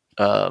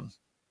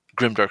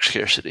grimdark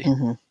scarcity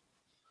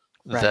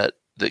that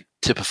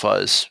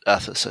typifies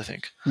Athas, I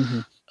think.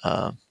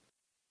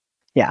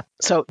 Yeah.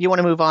 So you want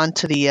to move on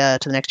to the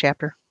next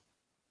chapter?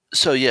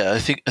 So yeah, I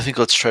think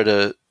let's try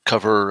to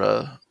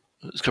cover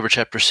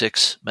chapter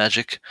 6,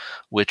 magic,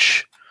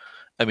 which,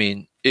 I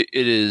mean, it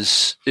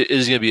is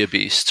going to be a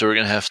beast. So we're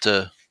going to have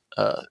to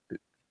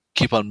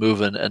keep on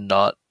moving and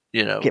not,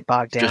 get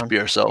bogged down, just be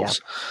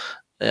ourselves.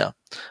 Yeah.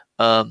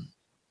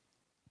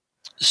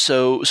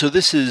 So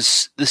this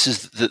is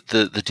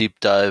the deep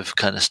dive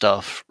kind of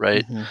stuff,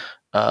 right?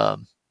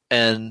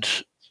 And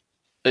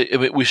I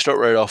mean, we start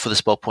right off with a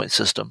spell point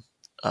system,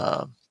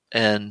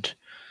 and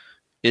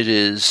it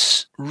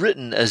is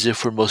written as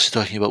if we're mostly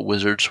talking about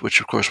wizards, which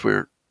of course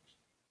we're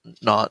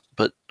not,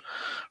 but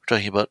we're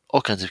talking about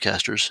all kinds of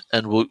casters,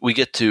 and we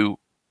get to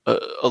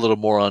a little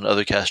more on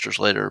other casters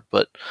later.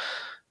 But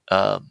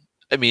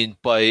I mean,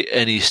 by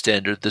any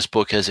standard, this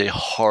book has a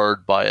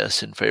hard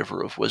bias in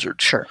favor of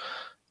wizards. Sure.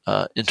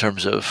 In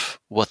terms of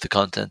what the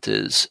content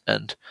is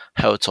and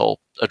how it's all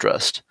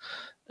addressed,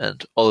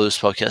 and all those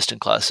spellcasting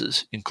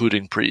classes,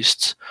 including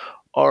priests,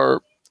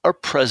 are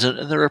present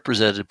and they're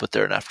represented, but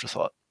they're an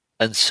afterthought.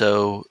 And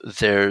so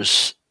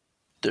there's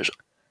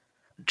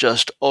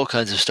just all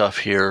kinds of stuff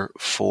here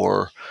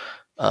for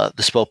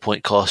the spell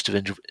point cost of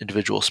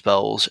individual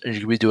spells, and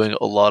you can be doing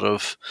a lot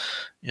of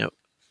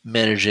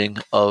managing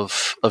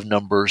of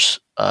numbers,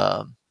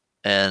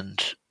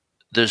 and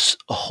there's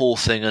a whole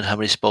thing on how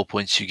many spell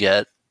points you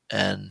get,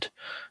 and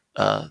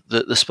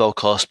the spell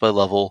cost by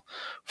level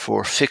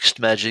for fixed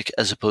magic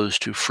as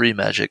opposed to free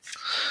magic,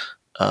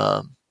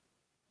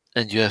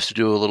 and you have to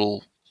do a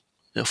little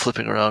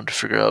flipping around to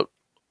figure out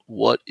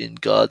what in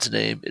God's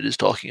name it is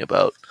talking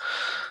about.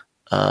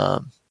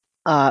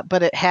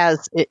 But it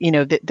has,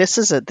 this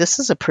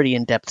is a pretty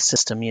in-depth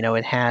system.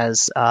 It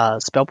has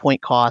spell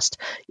point cost.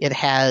 It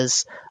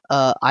has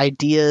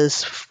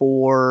ideas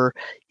for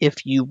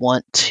if you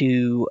want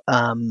to,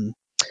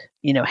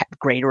 have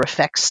greater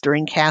effects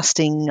during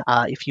casting.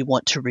 If you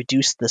want to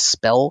reduce the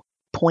spell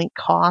point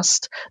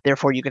cost,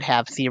 therefore you could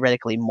have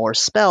theoretically more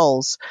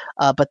spells,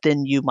 but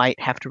then you might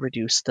have to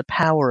reduce the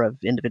power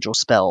of individual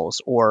spells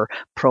or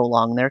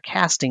prolong their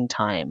casting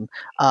time,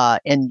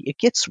 and it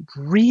gets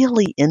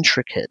really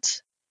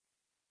intricate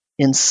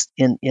in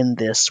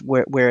this,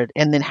 where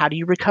and then how do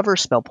you recover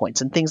spell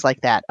points and things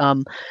like that.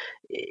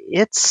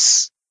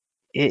 It's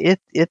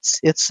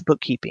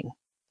bookkeeping.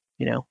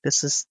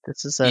 This is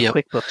a Yep.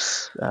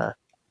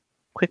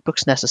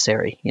 QuickBooks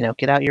necessary.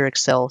 Get out your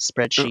Excel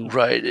spreadsheet.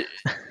 Right.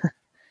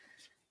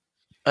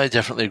 I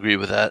definitely agree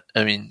with that.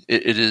 I mean,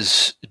 it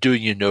is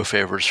doing you no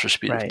favors for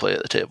speed of play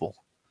at the table.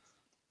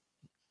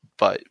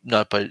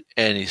 Not by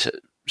any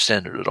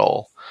standard at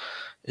all.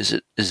 Is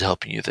it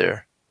helping you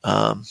there?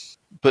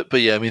 But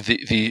yeah, I mean,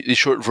 the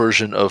short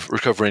version of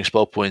recovering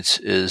spell points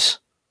is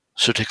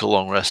so take a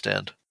long rest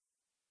and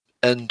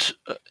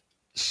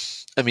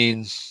I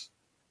mean,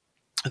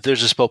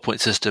 there's a spell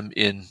point system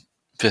in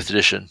 5th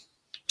edition,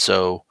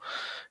 so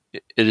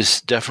it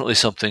is definitely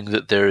something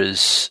that there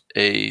is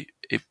a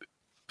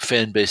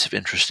fan base of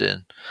interest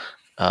in.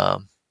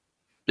 It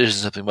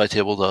isn't something my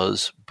table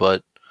does,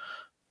 but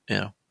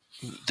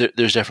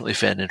there's definitely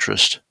fan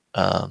interest.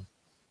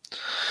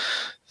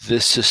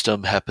 This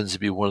system happens to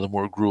be one of the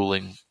more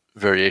grueling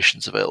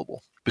variations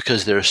available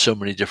because there are so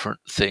many different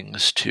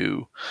things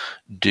to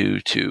do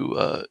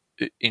to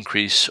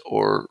increase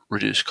or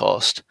reduce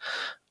cost.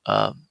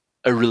 I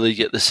really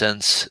get the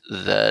sense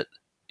that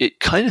it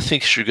kind of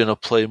thinks you're going to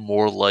play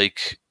more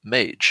like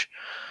Mage,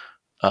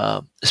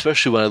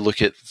 especially when I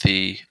look at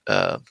the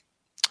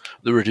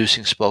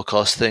reducing spell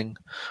cost thing.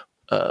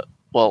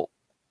 Well,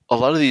 a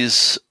lot of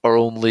these are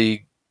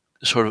only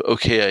sort of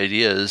okay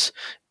ideas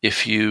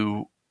if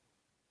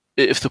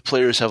the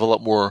players have a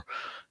lot more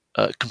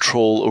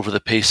control over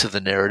the pace of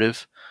the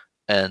narrative,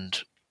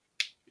 and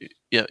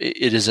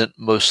it isn't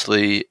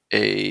mostly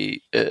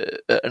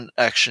an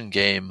action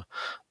game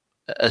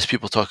as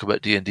people talk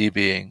about D&D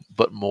being,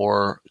 but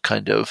more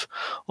kind of,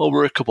 well,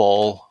 we're a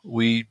cabal,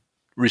 we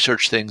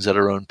research things at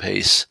our own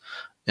pace.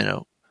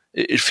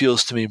 It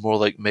feels to me more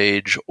like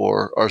Mage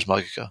or Ars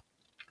Magica.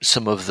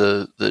 Some of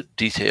the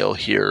detail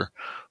here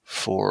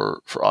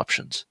for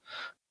options.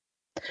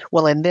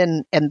 Well, and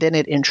then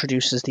it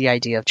introduces the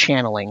idea of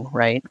channeling,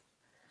 right?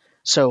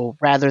 So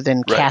rather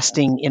than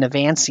casting in a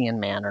Vancian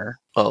manner.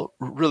 Well,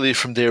 really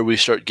from there we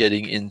start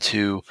getting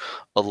into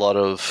a lot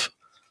of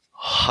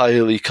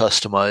highly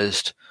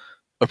customized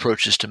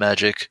approaches to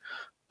magic,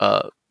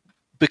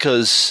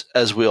 because,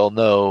 as we all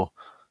know,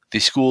 the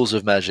schools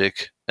of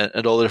magic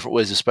and all the different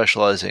ways of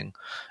specializing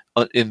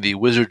in the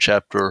wizard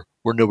chapter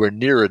were nowhere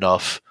near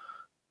enough.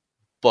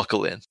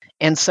 Buckle in.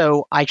 And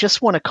so I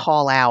just want to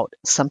call out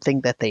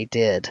something that they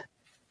did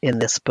in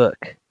this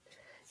book,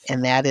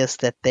 and that is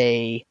that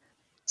they've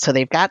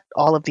got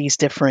all of these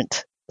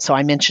different. So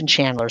I mentioned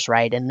channelers,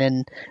 right? And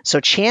then, so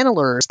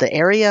channelers,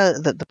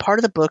 the part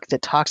of the book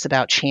that talks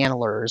about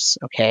channelers,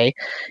 okay,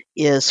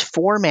 is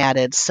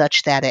formatted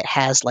such that it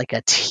has like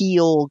a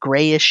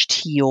grayish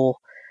teal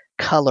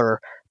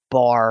color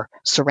bar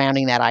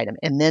surrounding that item.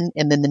 And then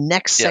the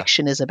next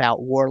section is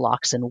about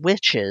warlocks and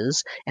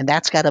witches, and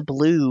that's got a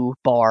blue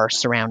bar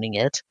surrounding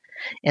it.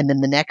 And then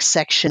the next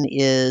section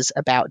is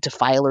about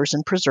defilers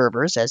and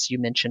preservers. As you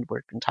mentioned,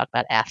 we're going to talk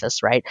about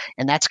Athos, right?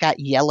 And that's got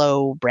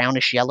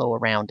brownish yellow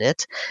around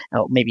it.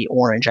 Oh, maybe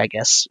orange, I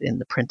guess, in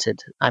the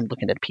printed. I'm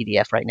looking at a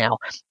PDF right now.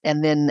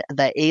 And then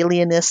the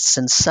alienists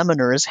and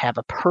summoners have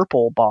a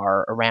purple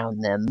bar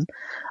around them.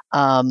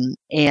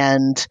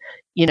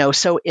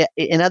 So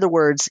in other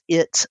words,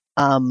 it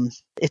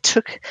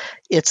took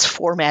its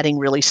formatting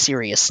really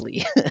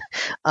seriously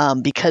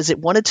because it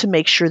wanted to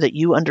make sure that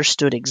you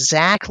understood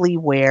exactly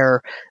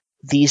where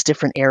these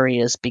different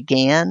areas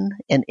began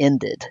and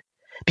ended.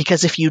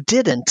 Because if you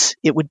didn't,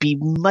 it would be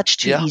much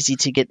too easy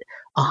to get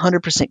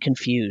 100%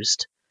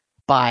 confused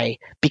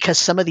because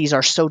some of these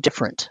are so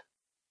different.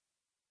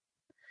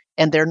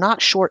 And they're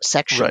not short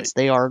sections. Right.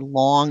 They are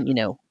long,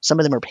 some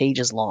of them are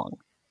pages long.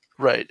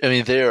 Right. I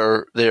mean, they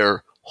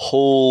are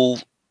whole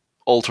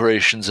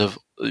alterations of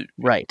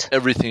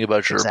everything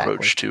about your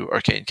approach to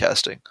arcane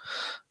casting.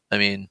 I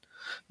mean,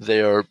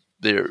 they're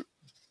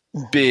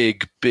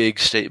big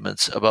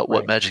statements about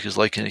what magic is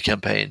like in a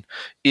campaign.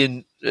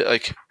 In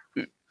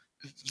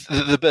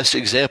the best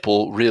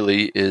example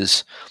really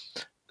is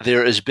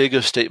they're as big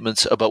of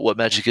statements about what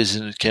magic is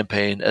in a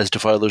campaign as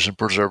defilers and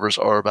preservers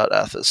are about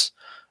Athos.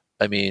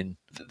 I mean,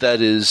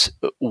 that is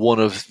one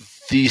of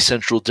the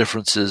central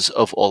differences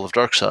of all of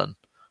Dark Sun.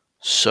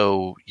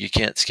 So you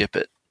can't skip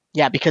it.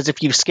 Yeah, because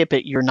if you skip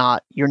it, you're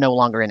no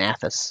longer in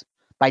Athos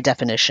by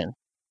definition.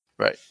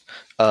 Right.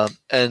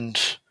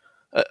 And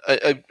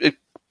I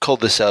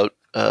called this out,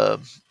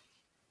 in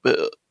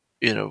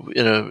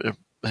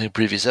a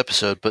previous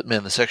episode. But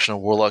man, the section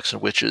on warlocks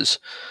and witches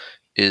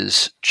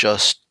is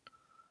just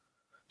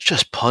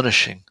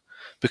punishing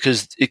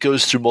because it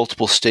goes through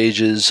multiple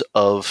stages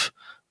of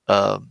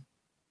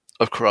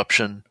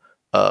corruption,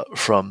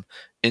 from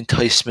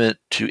enticement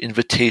to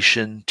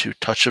invitation to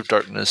touch of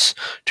darkness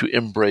to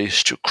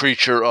embrace to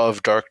creature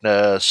of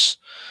darkness.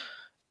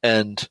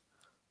 And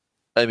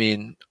I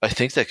mean, I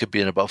think that could be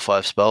in about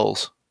 5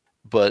 spells,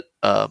 but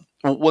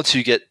once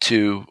you get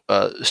to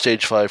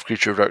stage 5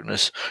 creature of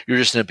darkness, you're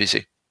just an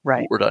NPC.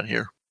 Right. We're done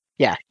here.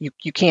 Yeah.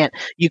 You can't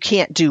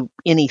do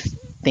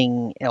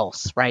anything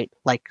else, right?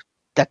 Like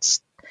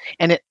that's,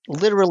 and it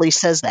literally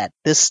says that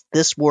this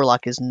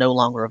warlock is no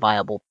longer a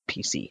viable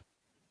PC.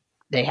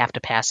 They have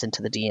to pass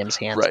into the DM's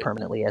hands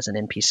permanently as an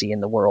NPC in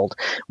the world,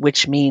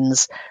 which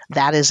means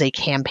that is a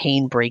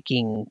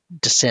campaign-breaking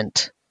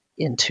descent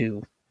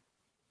into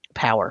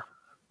power,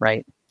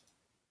 right?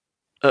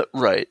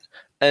 Right.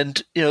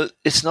 And,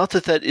 it's not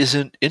that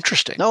isn't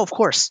interesting. No, of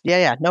course.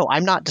 Yeah. No,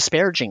 I'm not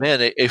disparaging. Man,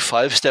 a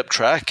 5-step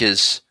track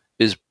is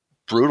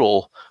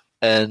brutal,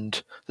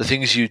 and the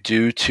things you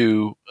do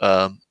to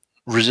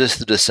resist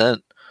the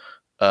descent,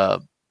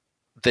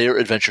 they are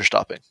adventure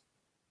stopping.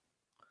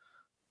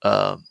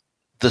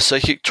 The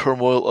psychic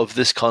turmoil of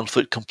this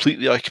conflict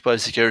completely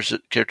occupies the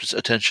character's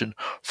attention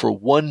for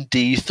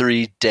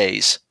 1d3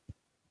 days,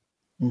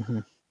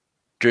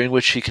 during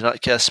which he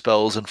cannot cast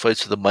spells and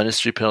fights with a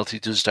 -3 penalty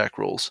to his attack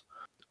rolls.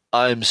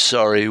 I'm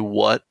sorry,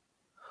 what?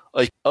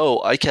 Like,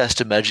 oh, I cast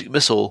a magic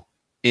missile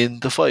in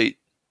the fight.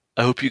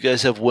 I hope you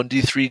guys have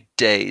 1d3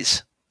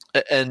 days.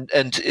 And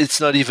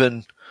it's not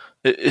even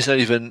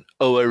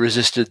oh, I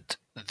resisted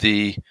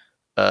the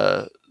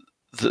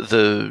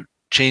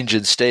change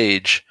in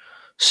stage,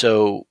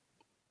 so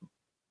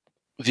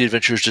the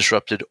adventure is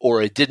disrupted,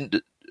 or I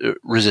didn't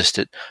resist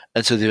it,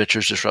 and so the adventure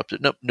is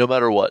disrupted. No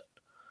matter what,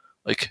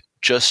 like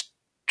just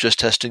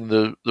testing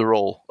the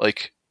roll,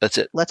 like that's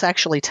it. Let's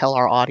actually tell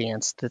our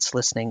audience that's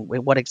listening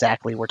what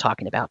exactly we're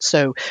talking about.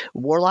 So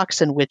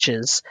warlocks and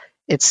witches,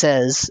 it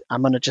says,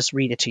 I'm going to just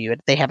read it to you.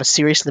 They have a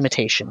serious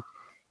limitation.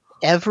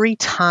 Every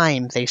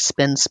time they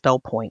spend spell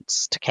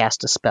points to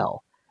cast a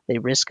spell, they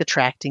risk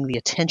attracting the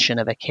attention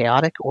of a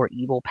chaotic or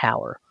evil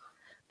power.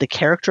 The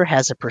character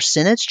has a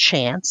percentage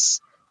chance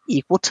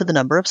equal to the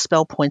number of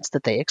spell points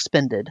that they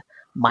expended,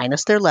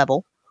 minus their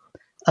level,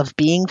 of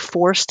being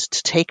forced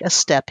to take a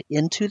step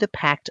into the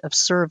pact of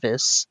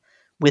service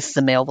with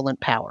the malevolent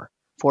power.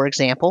 For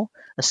example,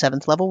 a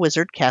 7th level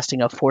wizard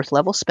casting a 4th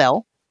level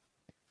spell,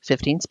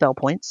 15 spell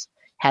points,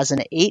 has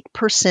an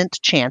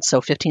 8% chance, so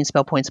 15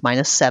 spell points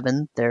minus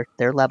 7,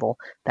 their level,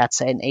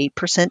 that's an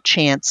 8%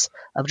 chance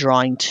of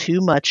drawing too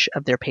much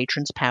of their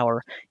patron's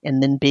power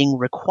and then being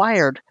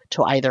required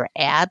to either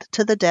add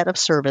to the debt of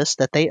service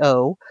that they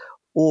owe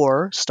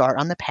or start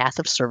on the path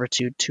of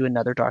servitude to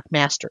another dark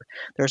master.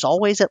 There's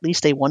always at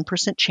least a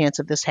 1% chance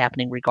of this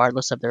happening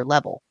regardless of their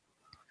level.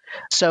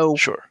 So,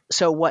 sure.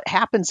 So what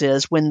happens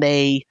is when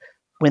they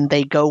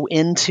go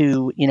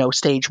into,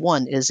 stage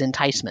 1 is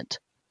enticement.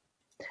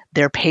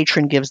 Their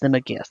patron gives them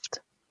a gift.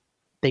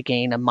 They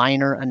gain a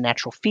minor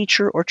unnatural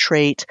feature or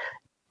trait.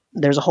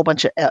 There's a whole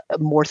bunch of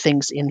more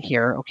things in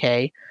here,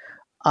 okay?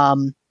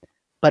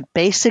 But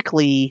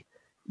basically,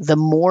 the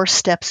more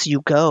steps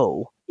you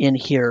go in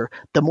here,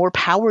 the more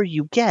power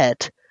you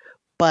get,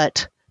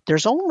 but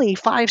there's only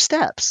 5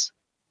 steps.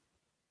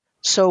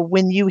 So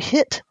when you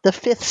hit the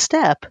 5th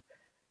step,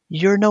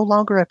 you're no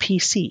longer a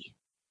PC.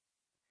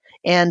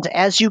 And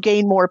as you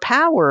gain more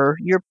power,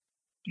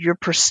 your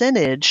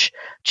percentage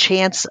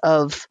chance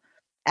of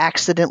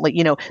accidentally,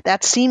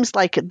 that seems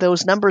like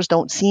those numbers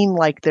don't seem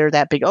like they're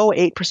that big. Oh,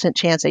 8%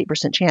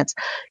 chance.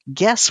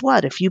 Guess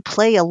what? If you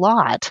play a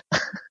lot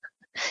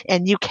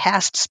and you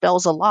cast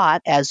spells a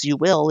lot, as you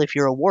will if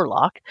you're a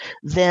warlock,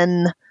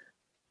 then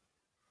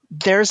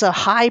there's a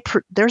high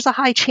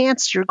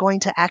chance you're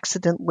going to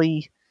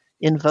accidentally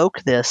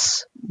invoke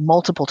this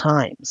multiple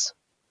times.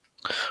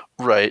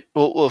 Right.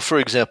 Well, for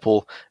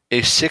example,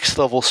 a 6th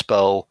level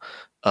spell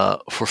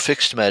for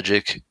fixed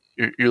magic,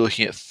 you're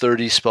looking at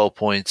 30 spell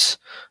points,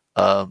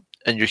 and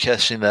you're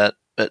casting that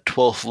at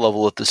 12th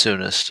level at the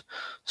soonest.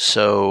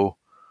 So,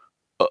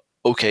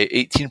 okay,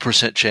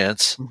 18%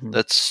 chance. Mm-hmm.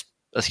 That's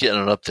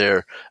getting it up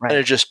there, right.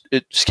 And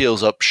it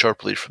scales up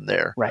sharply from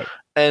there. Right.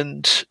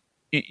 And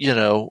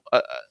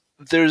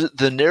there's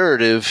the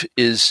narrative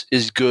is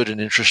good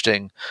and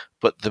interesting,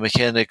 but the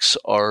mechanics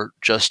are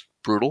just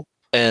brutal,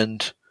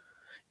 and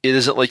it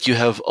isn't like you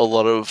have a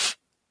lot of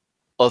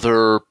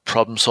other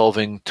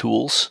problem-solving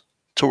tools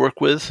to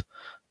work with,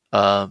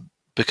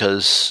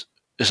 because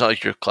it's not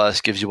like your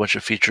class gives you a bunch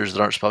of features that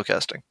aren't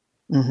spellcasting.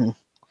 Mm-hmm.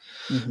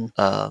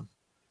 Mm-hmm.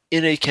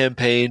 In a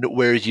campaign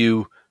where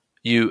you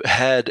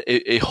had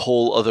a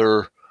whole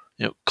other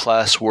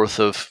class worth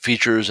of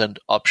features and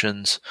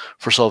options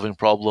for solving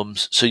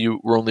problems, so you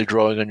were only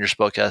drawing on your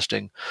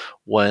spellcasting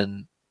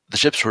when the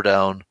chips were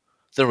down,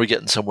 then we're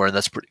getting somewhere, and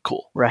that's pretty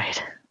cool. Right.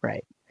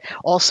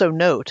 Also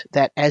note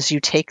that as you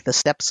take the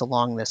steps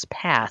along this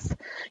path,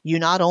 you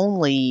not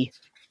only,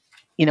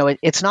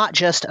 it's not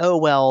just, oh,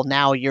 well,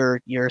 now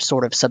you're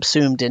sort of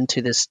subsumed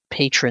into this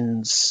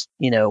patron's,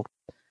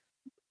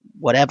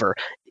 whatever.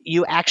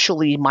 You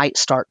actually might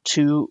start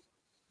to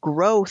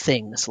grow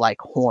things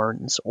like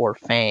horns or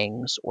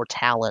fangs or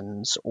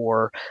talons,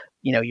 or,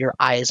 your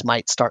eyes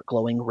might start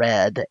glowing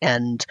red,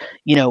 and,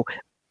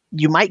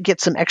 you might get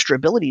some extra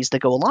abilities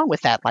that go along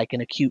with that, like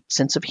an acute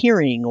sense of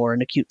hearing or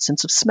an acute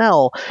sense of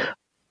smell.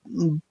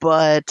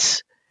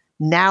 But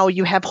now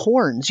you have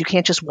horns. You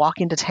can't just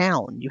walk into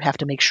town. You have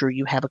to make sure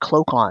you have a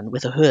cloak on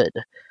with a hood.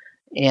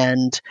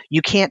 And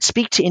you can't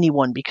speak to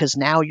anyone because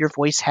now your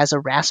voice has a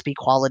raspy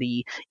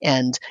quality,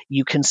 and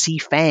you can see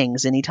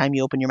fangs anytime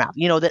you open your mouth.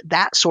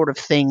 That sort of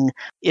thing,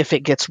 if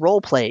it gets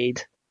role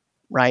played,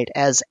 right,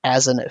 as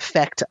an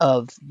effect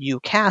of you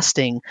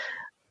casting,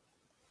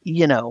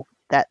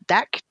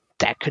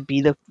 that could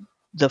be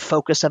the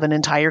focus of an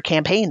entire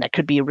campaign. That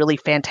could be a really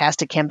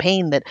fantastic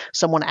campaign that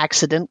someone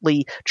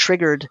accidentally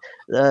triggered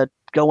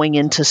going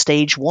into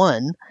stage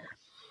 1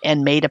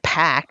 and made a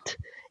pact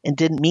and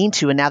didn't mean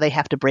to, and now they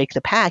have to break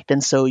the pact.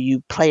 And so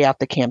you play out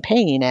the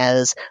campaign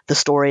as the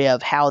story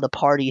of how the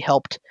party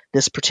helped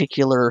this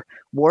particular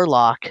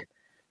warlock,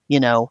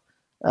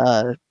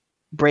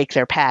 break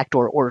their pact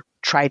or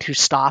try to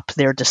stop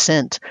their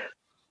descent,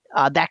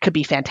 that could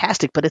be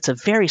fantastic, but it's a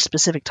very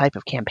specific type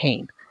of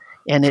campaign.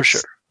 And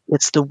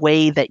it's the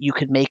way that you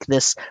could make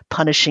this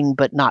punishing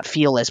but not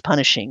feel as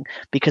punishing.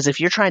 Because if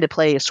you're trying to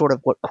play a sort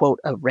of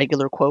a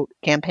regular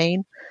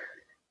campaign,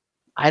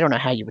 I don't know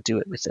how you would do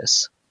it with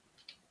this.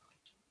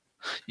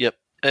 Yep.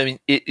 I mean,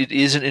 it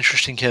is an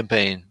interesting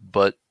campaign,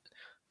 but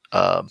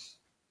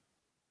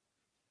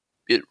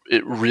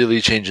it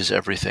really changes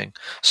everything.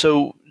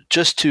 So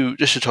just to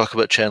talk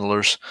about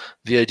channelers,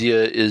 the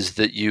idea is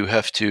that you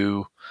have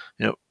to,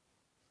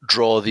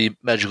 draw the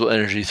magical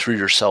energy through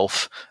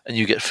yourself, and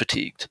you get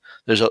fatigued.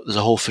 There's a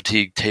whole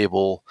fatigue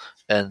table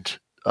and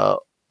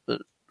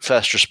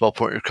faster spell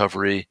point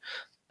recovery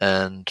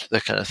and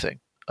that kind of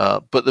thing.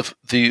 But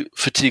the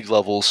fatigue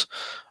levels,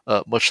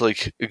 much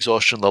like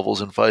exhaustion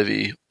levels in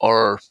 5e,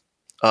 are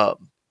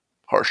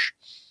harsh.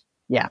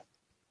 Yeah.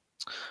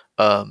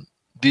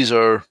 These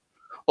are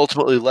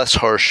ultimately less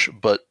harsh,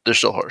 but they're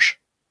still harsh.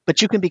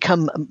 But you can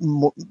become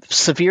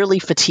severely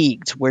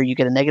fatigued, where you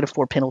get a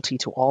 -4 penalty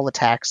to all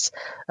attacks,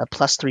 a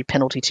 +3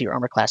 penalty to your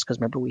armor class, because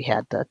remember we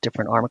had the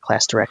different armor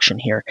class direction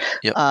here,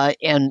 yep.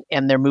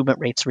 And their movement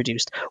rates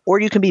reduced. Or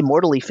you can be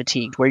mortally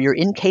fatigued, where you're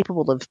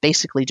incapable of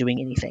basically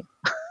doing anything.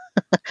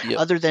 Yep.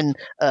 Other than,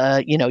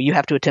 you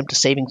have to attempt a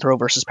saving throw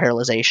versus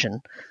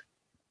paralyzation,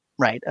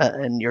 right?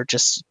 And you're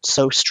just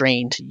so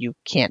strained you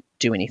can't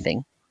do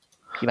anything.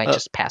 You might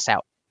just pass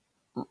out.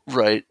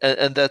 Right,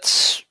 and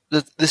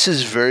this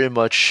is very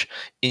much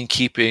in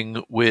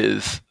keeping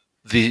with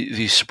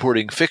the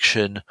supporting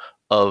fiction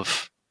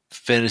of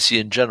fantasy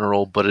in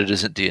general, but it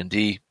isn't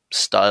D&D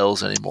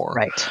styles anymore.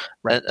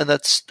 Right. And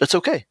that's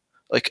okay.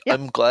 Like, yep.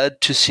 I'm glad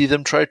to see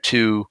them try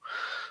to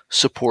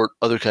support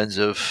other kinds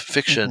of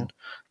fiction. Mm-hmm.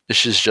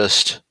 This is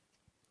just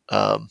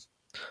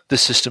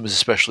this system is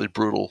especially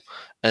brutal,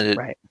 and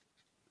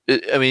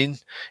I mean,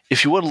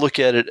 if you want to look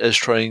at it as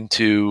trying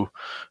to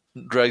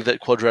drag that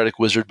quadratic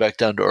wizard back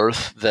down to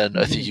earth, then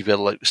I think you've got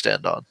a leg to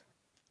stand on.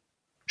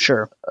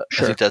 Sure. I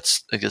think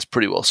that's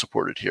pretty well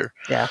supported here.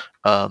 Yeah.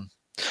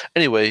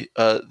 Anyway,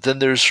 then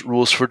there's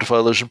rules for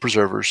defilers and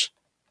preservers,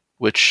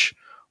 which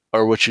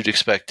are what you'd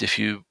expect if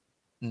you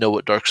know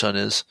what Dark Sun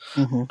is.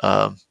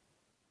 Mm-hmm.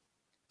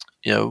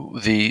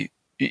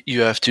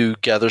 You have to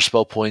gather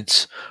spell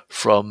points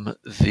from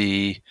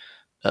the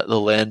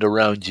land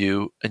around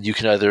you, and you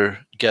can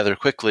either gather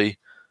quickly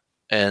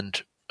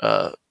and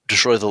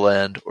destroy the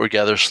land, or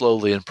gather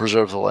slowly and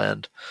preserve the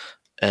land.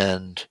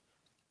 And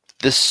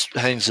this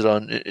hangs it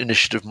on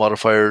initiative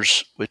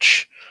modifiers,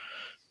 which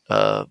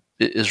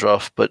is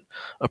rough, but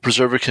a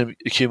preserver can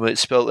accumulate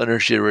spell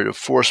energy at a rate of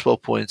 4 spell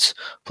points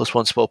plus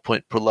 1 spell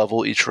point per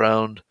level each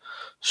round.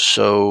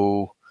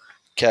 So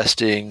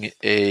casting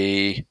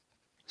a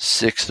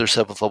 6th or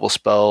 7th level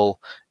spell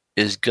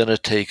is going to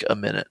take a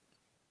minute.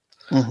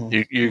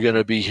 Mm-hmm. You're going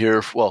to be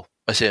here,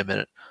 I say a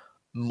minute,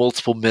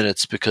 multiple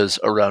minutes, because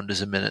a round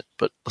is a minute,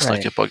 but let's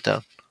not get bogged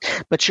down.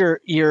 But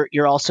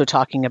you're also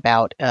talking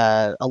about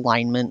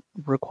alignment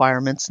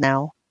requirements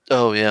now.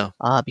 Oh yeah.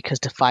 Because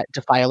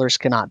defilers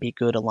cannot be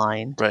good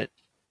aligned. Right.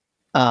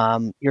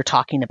 You're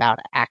talking about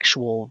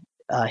actual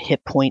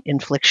hit point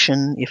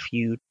infliction if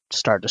you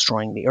start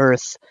destroying the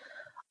earth.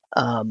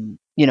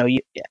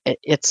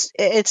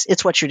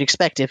 It's what you'd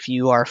expect if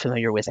you are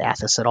familiar with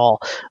Athas at all.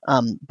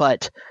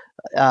 But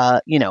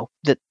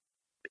that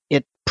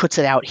it puts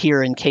it out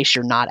here in case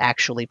you're not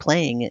actually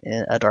playing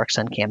a Dark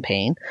Sun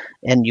campaign,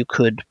 and you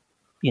could,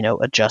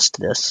 adjust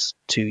this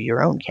to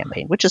your own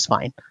campaign, which is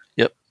fine.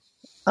 Yep.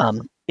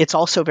 It's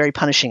also very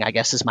punishing, I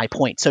guess, is my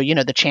point. So,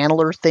 the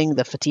channeler thing,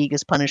 the fatigue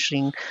is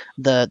punishing.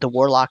 The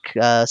warlock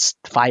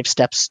 5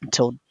 steps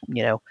until,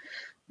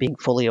 being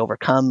fully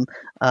overcome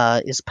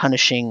is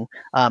punishing.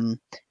 And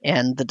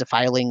the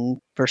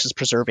defiling versus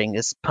preserving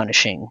is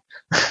punishing.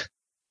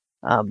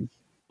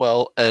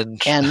 Well, and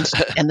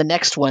the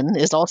next one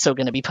is also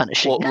going to be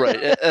punishing. Well,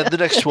 right, and the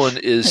next one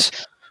is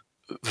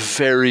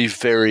very,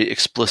 very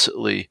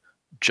explicitly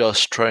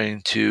just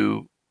trying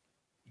to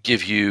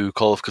give you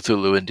Call of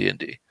Cthulhu in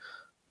D&D.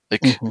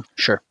 Like,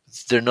 sure,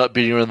 they're not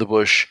beating around the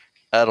bush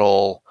at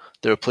all.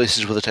 There are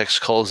places where the text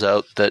calls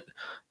out that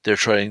they're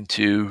trying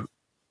to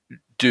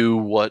do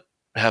what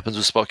happens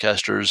with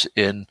spellcasters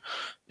in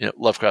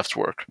Lovecraft's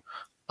work.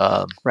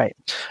 Right.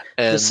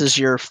 And this is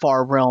your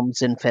Far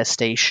Realms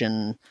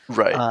infestation.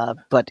 Right.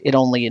 But it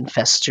only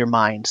infests your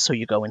mind, so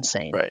you go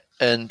insane. Right.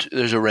 And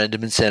there's a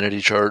random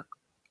insanity chart,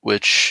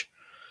 which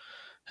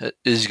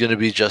is going to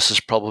be just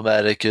as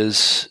problematic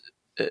as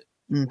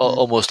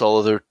almost all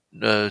other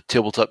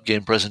tabletop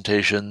game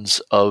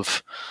presentations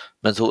of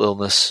mental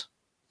illness.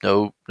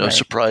 No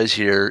surprise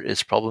here.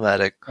 It's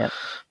problematic. Yep.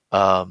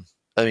 I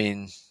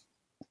mean,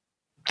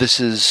 this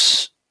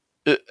is,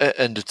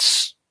 and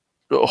it's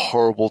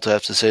horrible to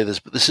have to say this,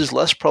 but this is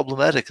less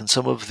problematic than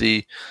some of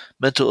the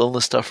mental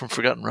illness stuff from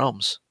Forgotten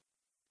Realms.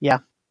 Yeah.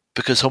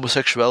 Because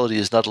homosexuality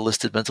is not a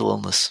listed mental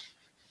illness.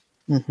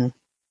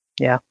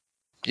 Yeah.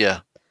 Yeah.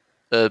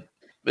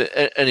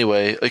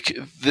 Anyway, like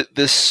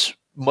this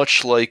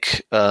much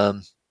like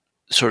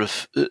sort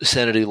of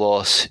sanity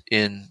loss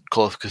in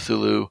Call of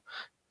Cthulhu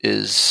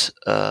is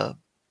an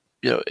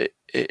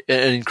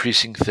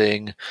increasing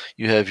thing.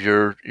 You have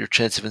your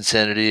chance of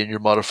insanity and your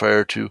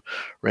modifier to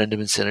random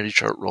insanity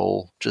chart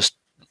roll, just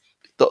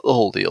the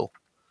whole deal,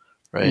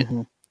 right?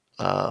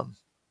 Mm-hmm.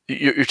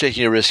 You're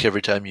taking a risk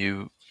every time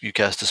you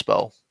cast a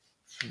spell.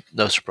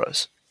 No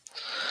surprise.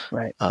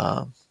 Right.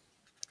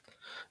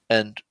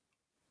 And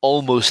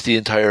almost the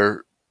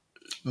entire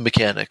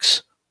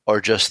mechanics are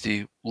just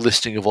the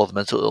listing of all the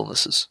mental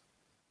illnesses.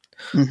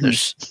 Mm-hmm.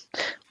 There's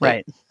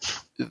right.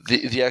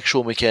 The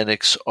actual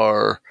mechanics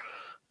are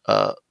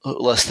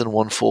less than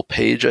one full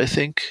page, I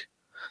think.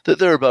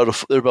 They're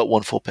about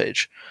one full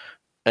page,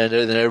 and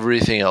then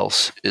everything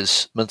else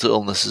is mental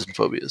illnesses and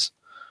phobias.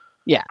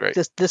 Yeah, great.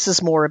 This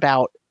is more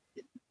about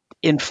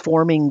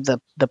informing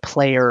the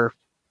player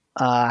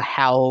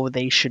how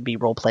they should be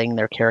role playing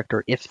their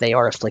character if they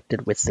are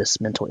afflicted with this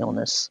mental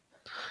illness.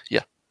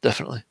 Yeah,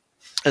 definitely.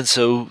 And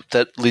so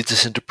that leads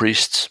us into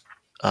priests,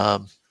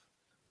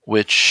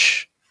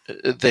 which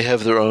they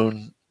have their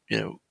own,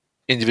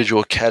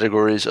 individual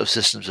categories of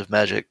systems of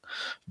magic,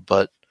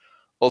 but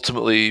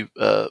ultimately,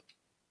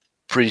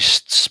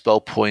 priest spell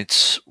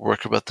points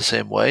work about the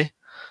same way.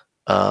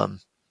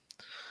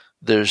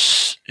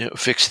 There's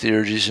fixed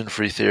theurgies and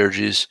free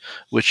theurgies,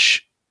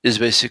 which is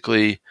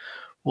basically,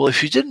 well,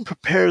 if you didn't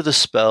prepare the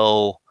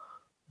spell,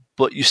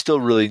 but you still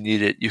really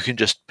need it, you can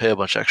just pay a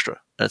bunch extra,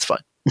 and it's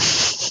fine.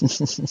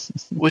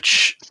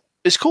 Which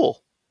is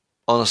cool.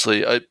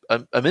 Honestly,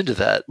 I'm into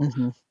that.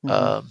 Mm-hmm,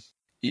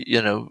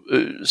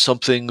 mm-hmm.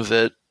 Something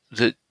that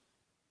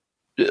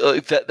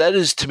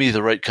is to me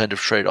the right kind of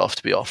trade-off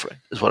to be offering,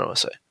 is what I want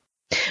to say.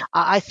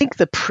 I think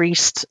the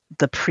priest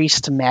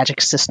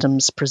magic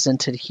systems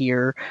presented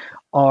here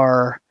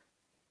are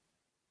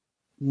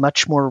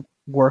much more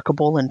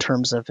workable in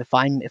terms of if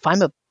I'm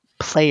a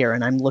player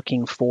and I'm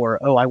looking for,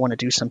 I want to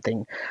do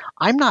something,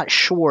 I'm not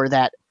sure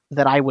that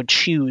I would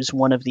choose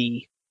one of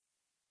the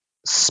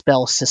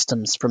spell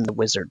systems from the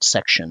wizard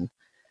section,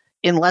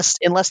 unless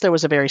there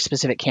was a very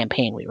specific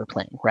campaign we were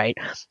playing, right?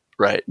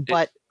 Right.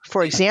 But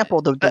for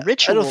example, the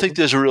ritual. I don't think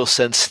there's a real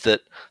sense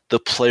that the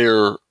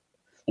player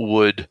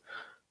would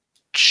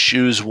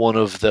choose one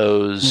of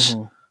those,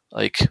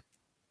 mm-hmm.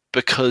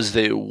 Because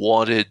they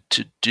wanted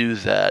to do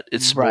that.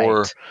 It's right.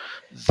 More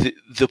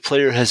the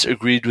player has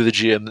agreed with the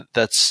GM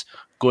that's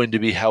going to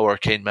be how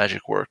arcane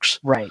magic works.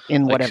 Right,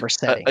 in whatever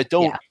setting. I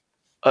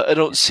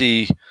don't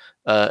see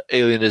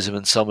alienism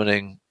and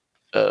summoning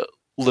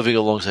living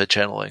alongside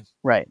channeling.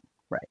 Right.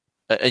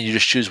 And you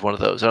just choose one of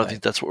those. I don't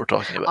think that's what we're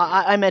talking about.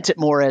 I meant it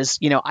more as,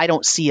 I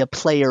don't see a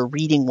player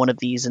reading one of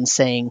these and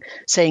saying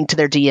to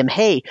their DM,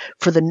 hey,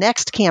 for the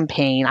next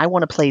campaign, I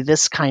want to play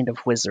this kind of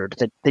wizard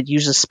that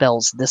uses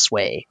spells this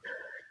way,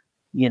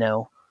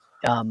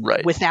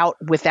 right.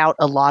 without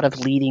a lot of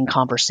leading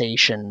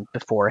conversation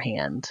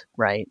beforehand,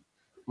 right?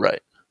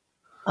 Right.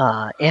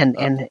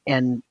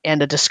 And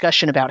a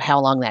discussion about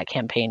how long that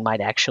campaign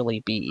might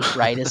actually be,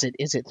 right? Is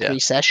it 3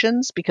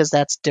 sessions? Because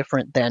that's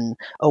different than,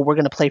 we're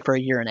going to play for a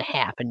year and a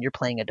half and you're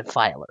playing a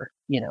defiler,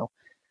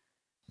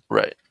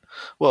 Right.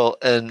 Well,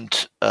 and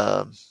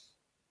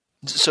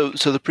so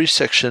the priest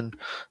section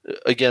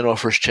again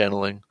offers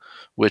channeling,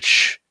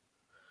 which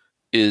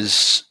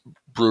is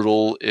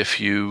brutal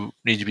if you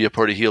need to be a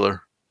party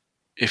healer.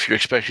 If you're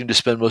expecting to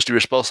spend most of your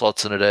spell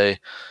slots in a day,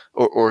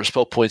 or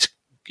spell points,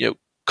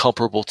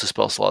 comparable to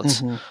spell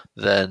slots, mm-hmm.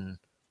 then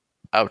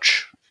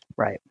ouch.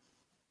 Right.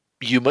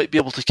 You might be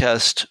able to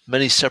cast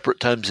many separate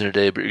times in a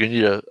day, but you're going to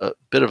need a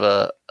bit of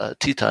a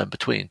tea time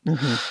between.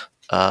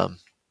 Mm-hmm.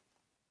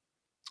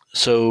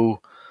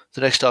 So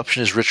the next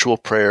option is ritual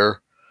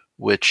prayer,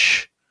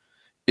 which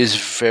is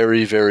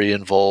very, very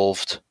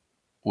involved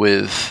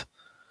with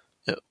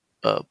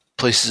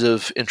places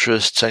of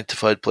interest,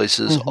 sanctified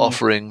places, mm-hmm.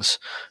 offerings,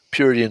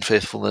 purity and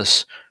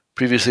faithfulness,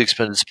 previously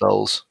expended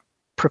spells.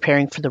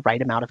 Preparing for the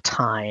right amount of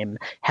time,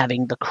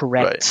 having the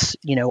correct,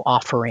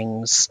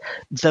 offerings.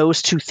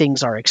 Those two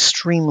things are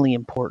extremely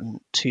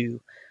important to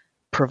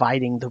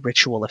providing the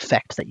ritual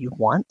effect that you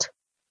want.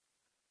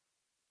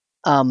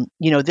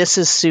 This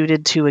is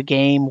suited to a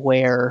game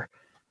where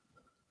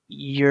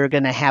you're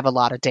going to have a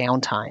lot of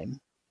downtime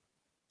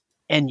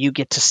and you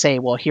get to say,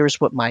 well,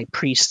 here's what my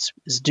priest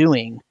is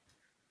doing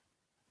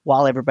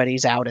while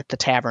everybody's out at the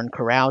tavern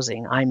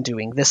carousing. I'm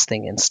doing this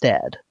thing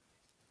instead.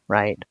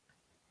 Right.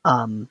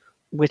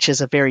 Which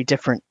is a very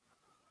different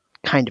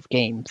kind of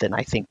game than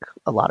I think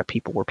a lot of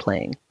people were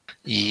playing.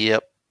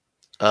 Yep.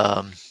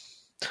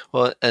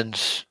 Well,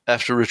 and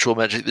after ritual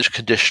magic, there's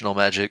conditional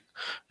magic,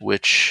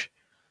 which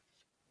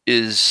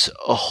is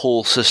a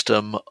whole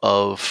system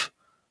of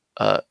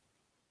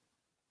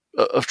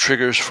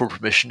triggers for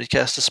permission to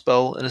cast a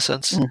spell, in a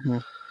sense.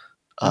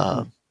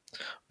 Mm-hmm.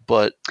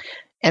 But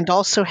and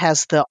also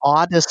has the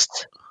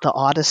oddest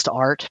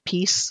art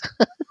piece.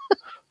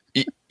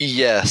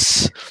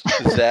 Yes,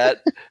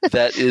 that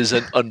is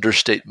an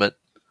understatement.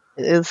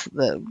 It is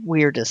the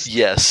weirdest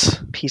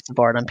piece of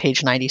art on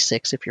page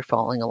 96 if you're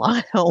following along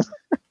at home.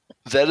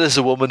 That is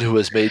a woman who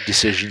has made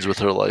decisions with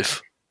her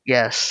life.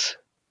 Yes.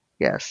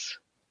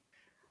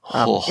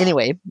 Oh.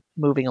 Anyway,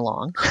 moving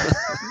along.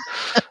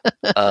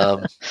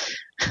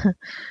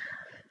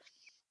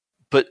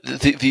 But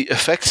the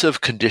effects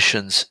of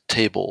conditions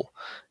table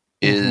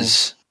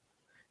is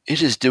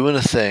it is doing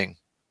a thing.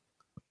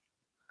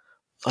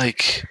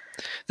 Like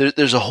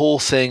there's a whole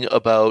thing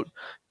about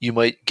you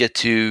might get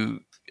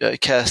to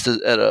cast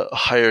at a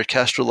higher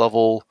caster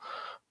level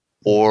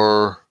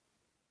or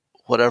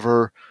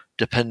whatever,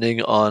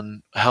 depending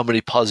on how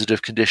many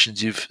positive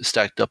conditions you've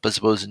stacked up as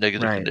opposed to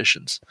negative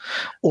conditions.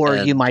 Or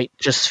you might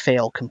just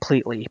fail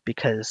completely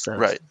because of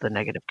the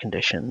negative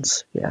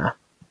conditions. Yeah.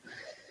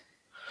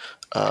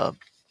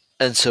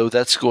 And so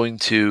that's going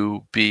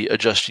to be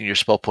adjusting your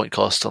spell point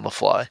cost on the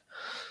fly.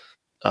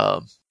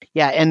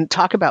 Yeah, and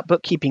talk about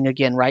bookkeeping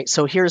again, right?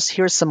 So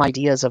here's some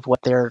ideas of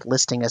what they're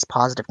listing as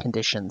positive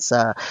conditions.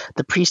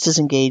 The priest is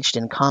engaged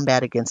in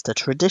combat against a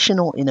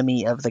traditional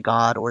enemy of the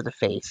god or the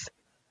faith.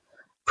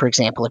 For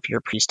example, if you're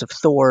a priest of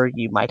Thor,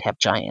 you might have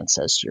giants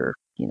as your,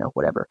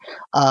 whatever.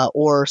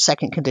 Or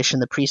second condition,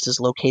 the priest is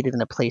located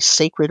in a place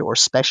sacred or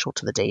special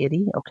to the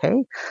deity.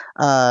 Okay.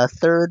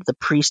 Third, the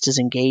priest is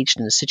engaged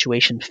in a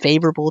situation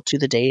favorable to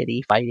the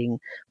deity,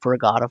 fighting for a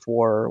god of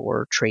war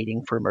or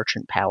trading for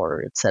merchant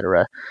power,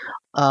 etc.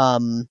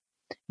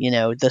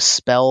 The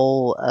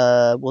spell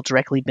will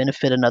directly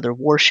benefit another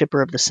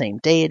worshipper of the same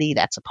deity.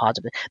 That's a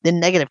positive. Then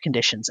negative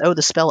conditions.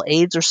 The spell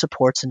aids or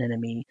supports an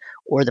enemy,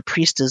 or the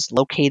priest is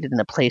located in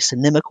a place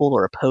inimical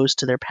or opposed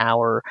to their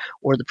power,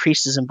 or the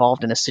priest is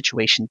involved in a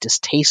situation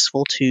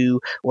distasteful to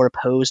or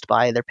opposed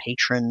by their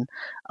patron,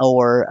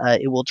 or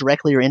it will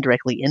directly or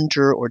indirectly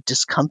injure or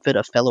discomfit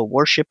a fellow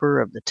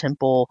worshipper of the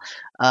temple.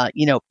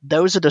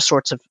 Those are the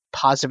sorts of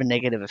positive and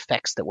negative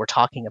effects that we're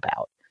talking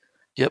about.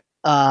 Yep.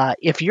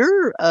 If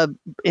you're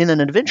in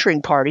an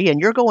adventuring party and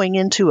you're going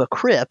into a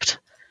crypt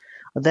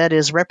that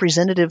is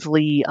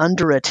representatively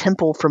under a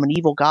temple from an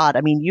evil god,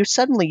 I mean, you've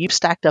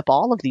stacked up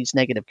all of these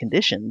negative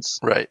conditions.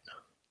 Right.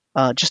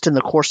 Just in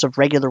the course of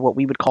regular, what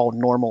we would call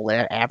normal,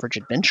 average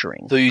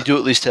adventuring. Though you do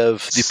at least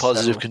have the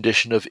positive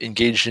condition of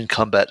engaged in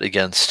combat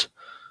against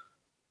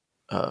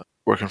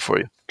working for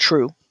you.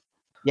 True.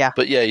 Yeah.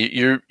 But yeah,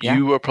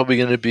 you are probably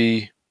going to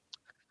be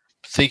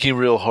thinking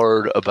real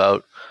hard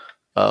about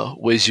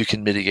ways you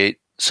can mitigate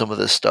some of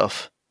this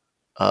stuff.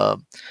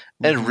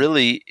 And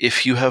really,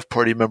 if you have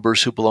party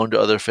members who belong to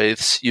other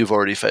faiths, you've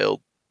already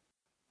failed.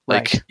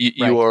 Like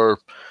you are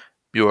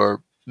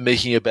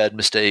making a bad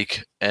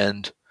mistake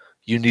and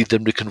you need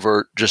them to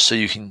convert just so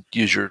you can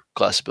use your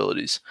class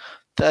abilities.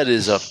 That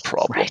is a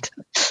problem. Right.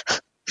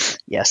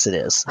 Yes, it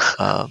is.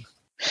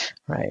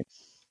 Right.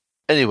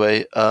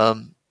 Anyway,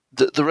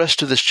 the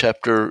rest of this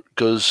chapter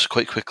goes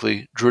quite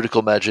quickly.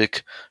 Druidical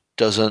magic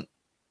doesn't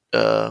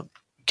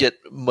get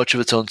much of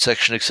its own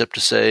section except to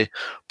say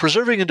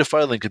preserving and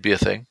defiling could be a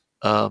thing,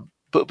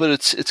 but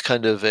it's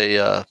kind of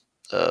an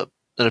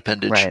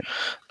appendage. Right.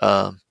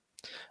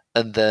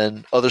 And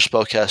then other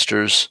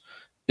spellcasters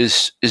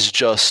is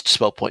just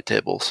spell point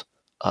tables.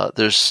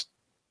 There's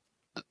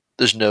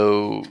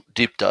no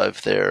deep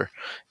dive there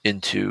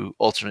into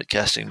alternate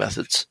casting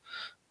methods.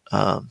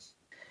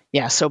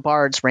 So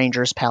bards,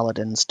 rangers,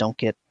 paladins don't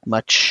get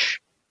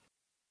much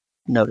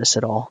notice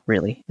at all,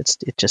 really.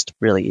 It just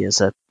really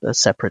is a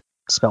separate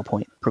spell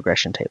point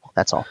progression table.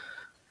 That's all.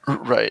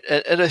 Right.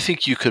 And I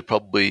think you could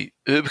probably,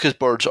 because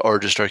bards are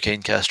just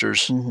arcane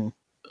casters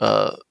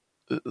under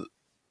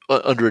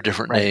a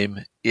different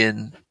name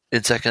in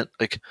second,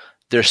 like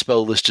their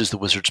spell list is the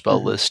wizard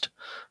spell list.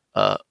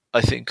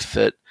 I think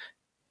that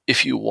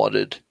if you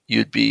wanted,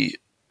 you'd be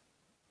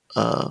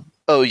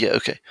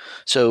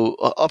so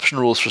option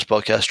rules for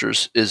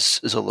spellcasters is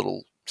a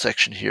little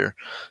section here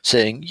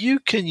saying you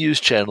can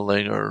use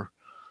channeling or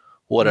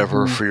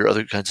whatever for your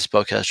other kinds of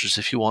spellcasters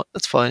if you want.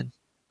 That's fine.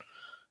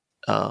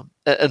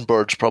 And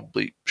bards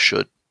probably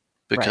should,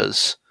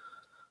 because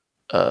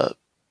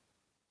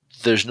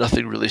there's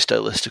nothing really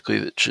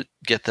stylistically that should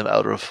get them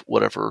out of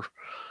whatever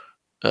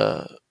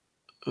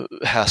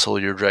hassle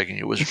you're dragging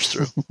your wizards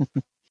through.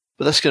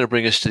 But that's going to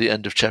bring us to the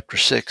end of Chapter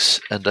 6,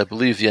 and I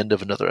believe the end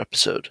of another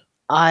episode.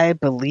 I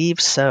believe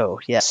so,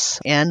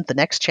 yes. And the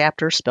next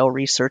chapter, Spell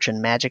Research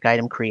and Magic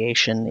Item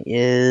Creation,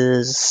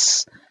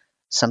 is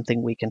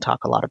something we can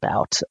talk a lot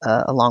about,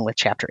 along with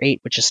Chapter 8,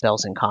 which is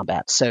Spells in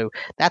Combat. So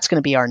that's going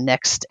to be our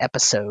next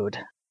episode.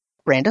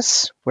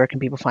 Brandis, where can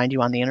people find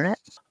you on the internet?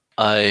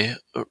 I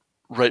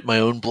write my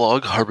own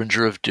blog,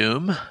 Harbinger of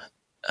Doom,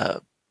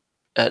 at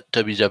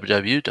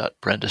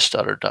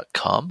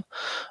www.brandisstoddard.com.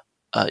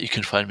 You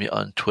can find me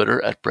on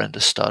Twitter at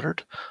Brandis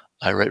Stoddard.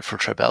 I write for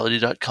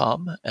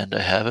Tribality.com, and I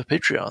have a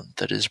Patreon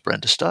that is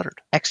Brandis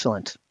Stoddard.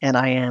 Excellent. And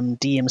I am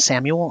DM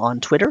Samuel on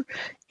Twitter,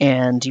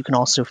 and you can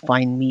also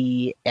find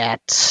me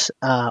at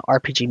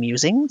RPG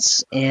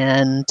Musings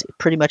and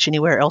pretty much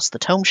anywhere else the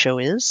Tome Show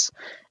is.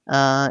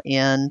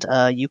 And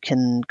you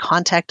can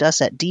contact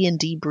us at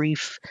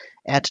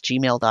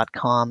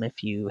dndbrief@gmail.com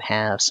if you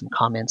have some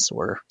comments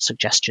or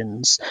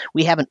suggestions.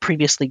 We haven't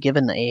previously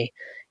given an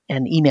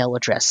an email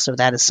address. So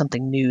that is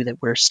something new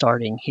that we're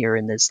starting here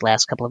in this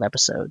last couple of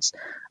episodes.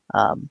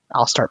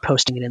 I'll start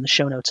posting it in the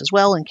show notes as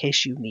well in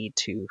case you need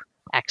to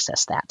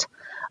access that.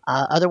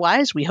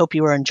 Otherwise, we hope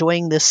you are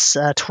enjoying this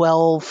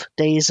 12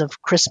 days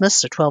of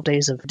Christmas or 12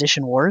 days of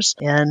Edition Wars,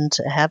 and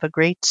have a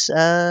great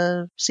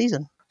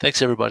season.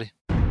 Thanks, everybody.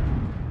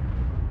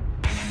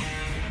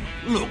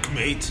 Look,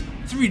 mate.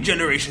 3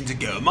 generations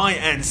ago, my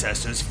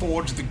ancestors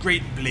forged the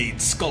great blade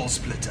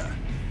Skullsplitter.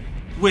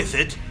 With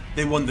it,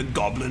 they won the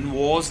Goblin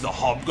Wars, the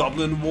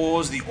Hobgoblin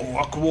Wars, the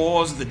Orc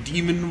Wars, the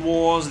Demon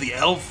Wars, the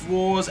Elf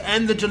Wars,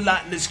 and the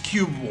Gelatinous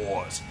Cube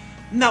Wars.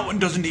 And that one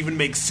doesn't even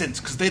make sense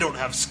because they don't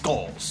have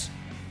skulls.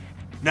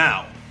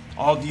 Now,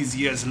 all these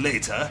years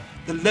later,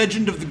 the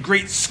legend of the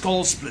Great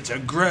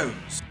Skullsplitter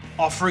grows.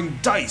 Offering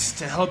dice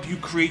to help you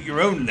create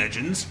your own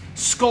legends,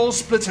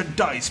 Skullsplitter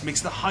Dice makes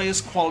the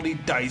highest quality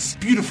dice,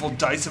 beautiful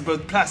dice of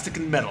both plastic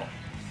and metal.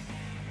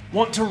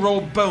 Want to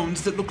roll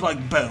bones that look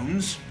like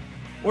bones?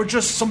 Or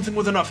just something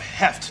with enough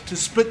heft to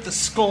split the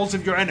skulls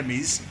of your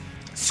enemies?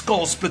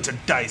 Skullsplitter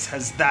Dice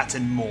has that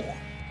and more.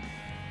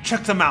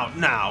 Check them out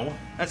now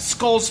at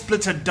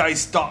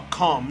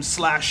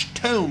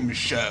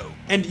skullsplitterdice.com/tomeshow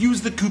and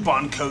use the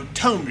coupon code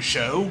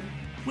TOMESHOW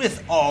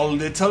with all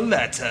little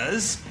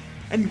letters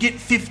and get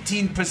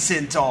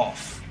 15%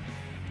 off.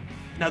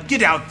 Now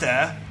get out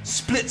there,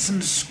 split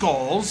some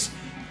skulls,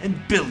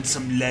 and build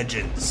some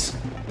legends.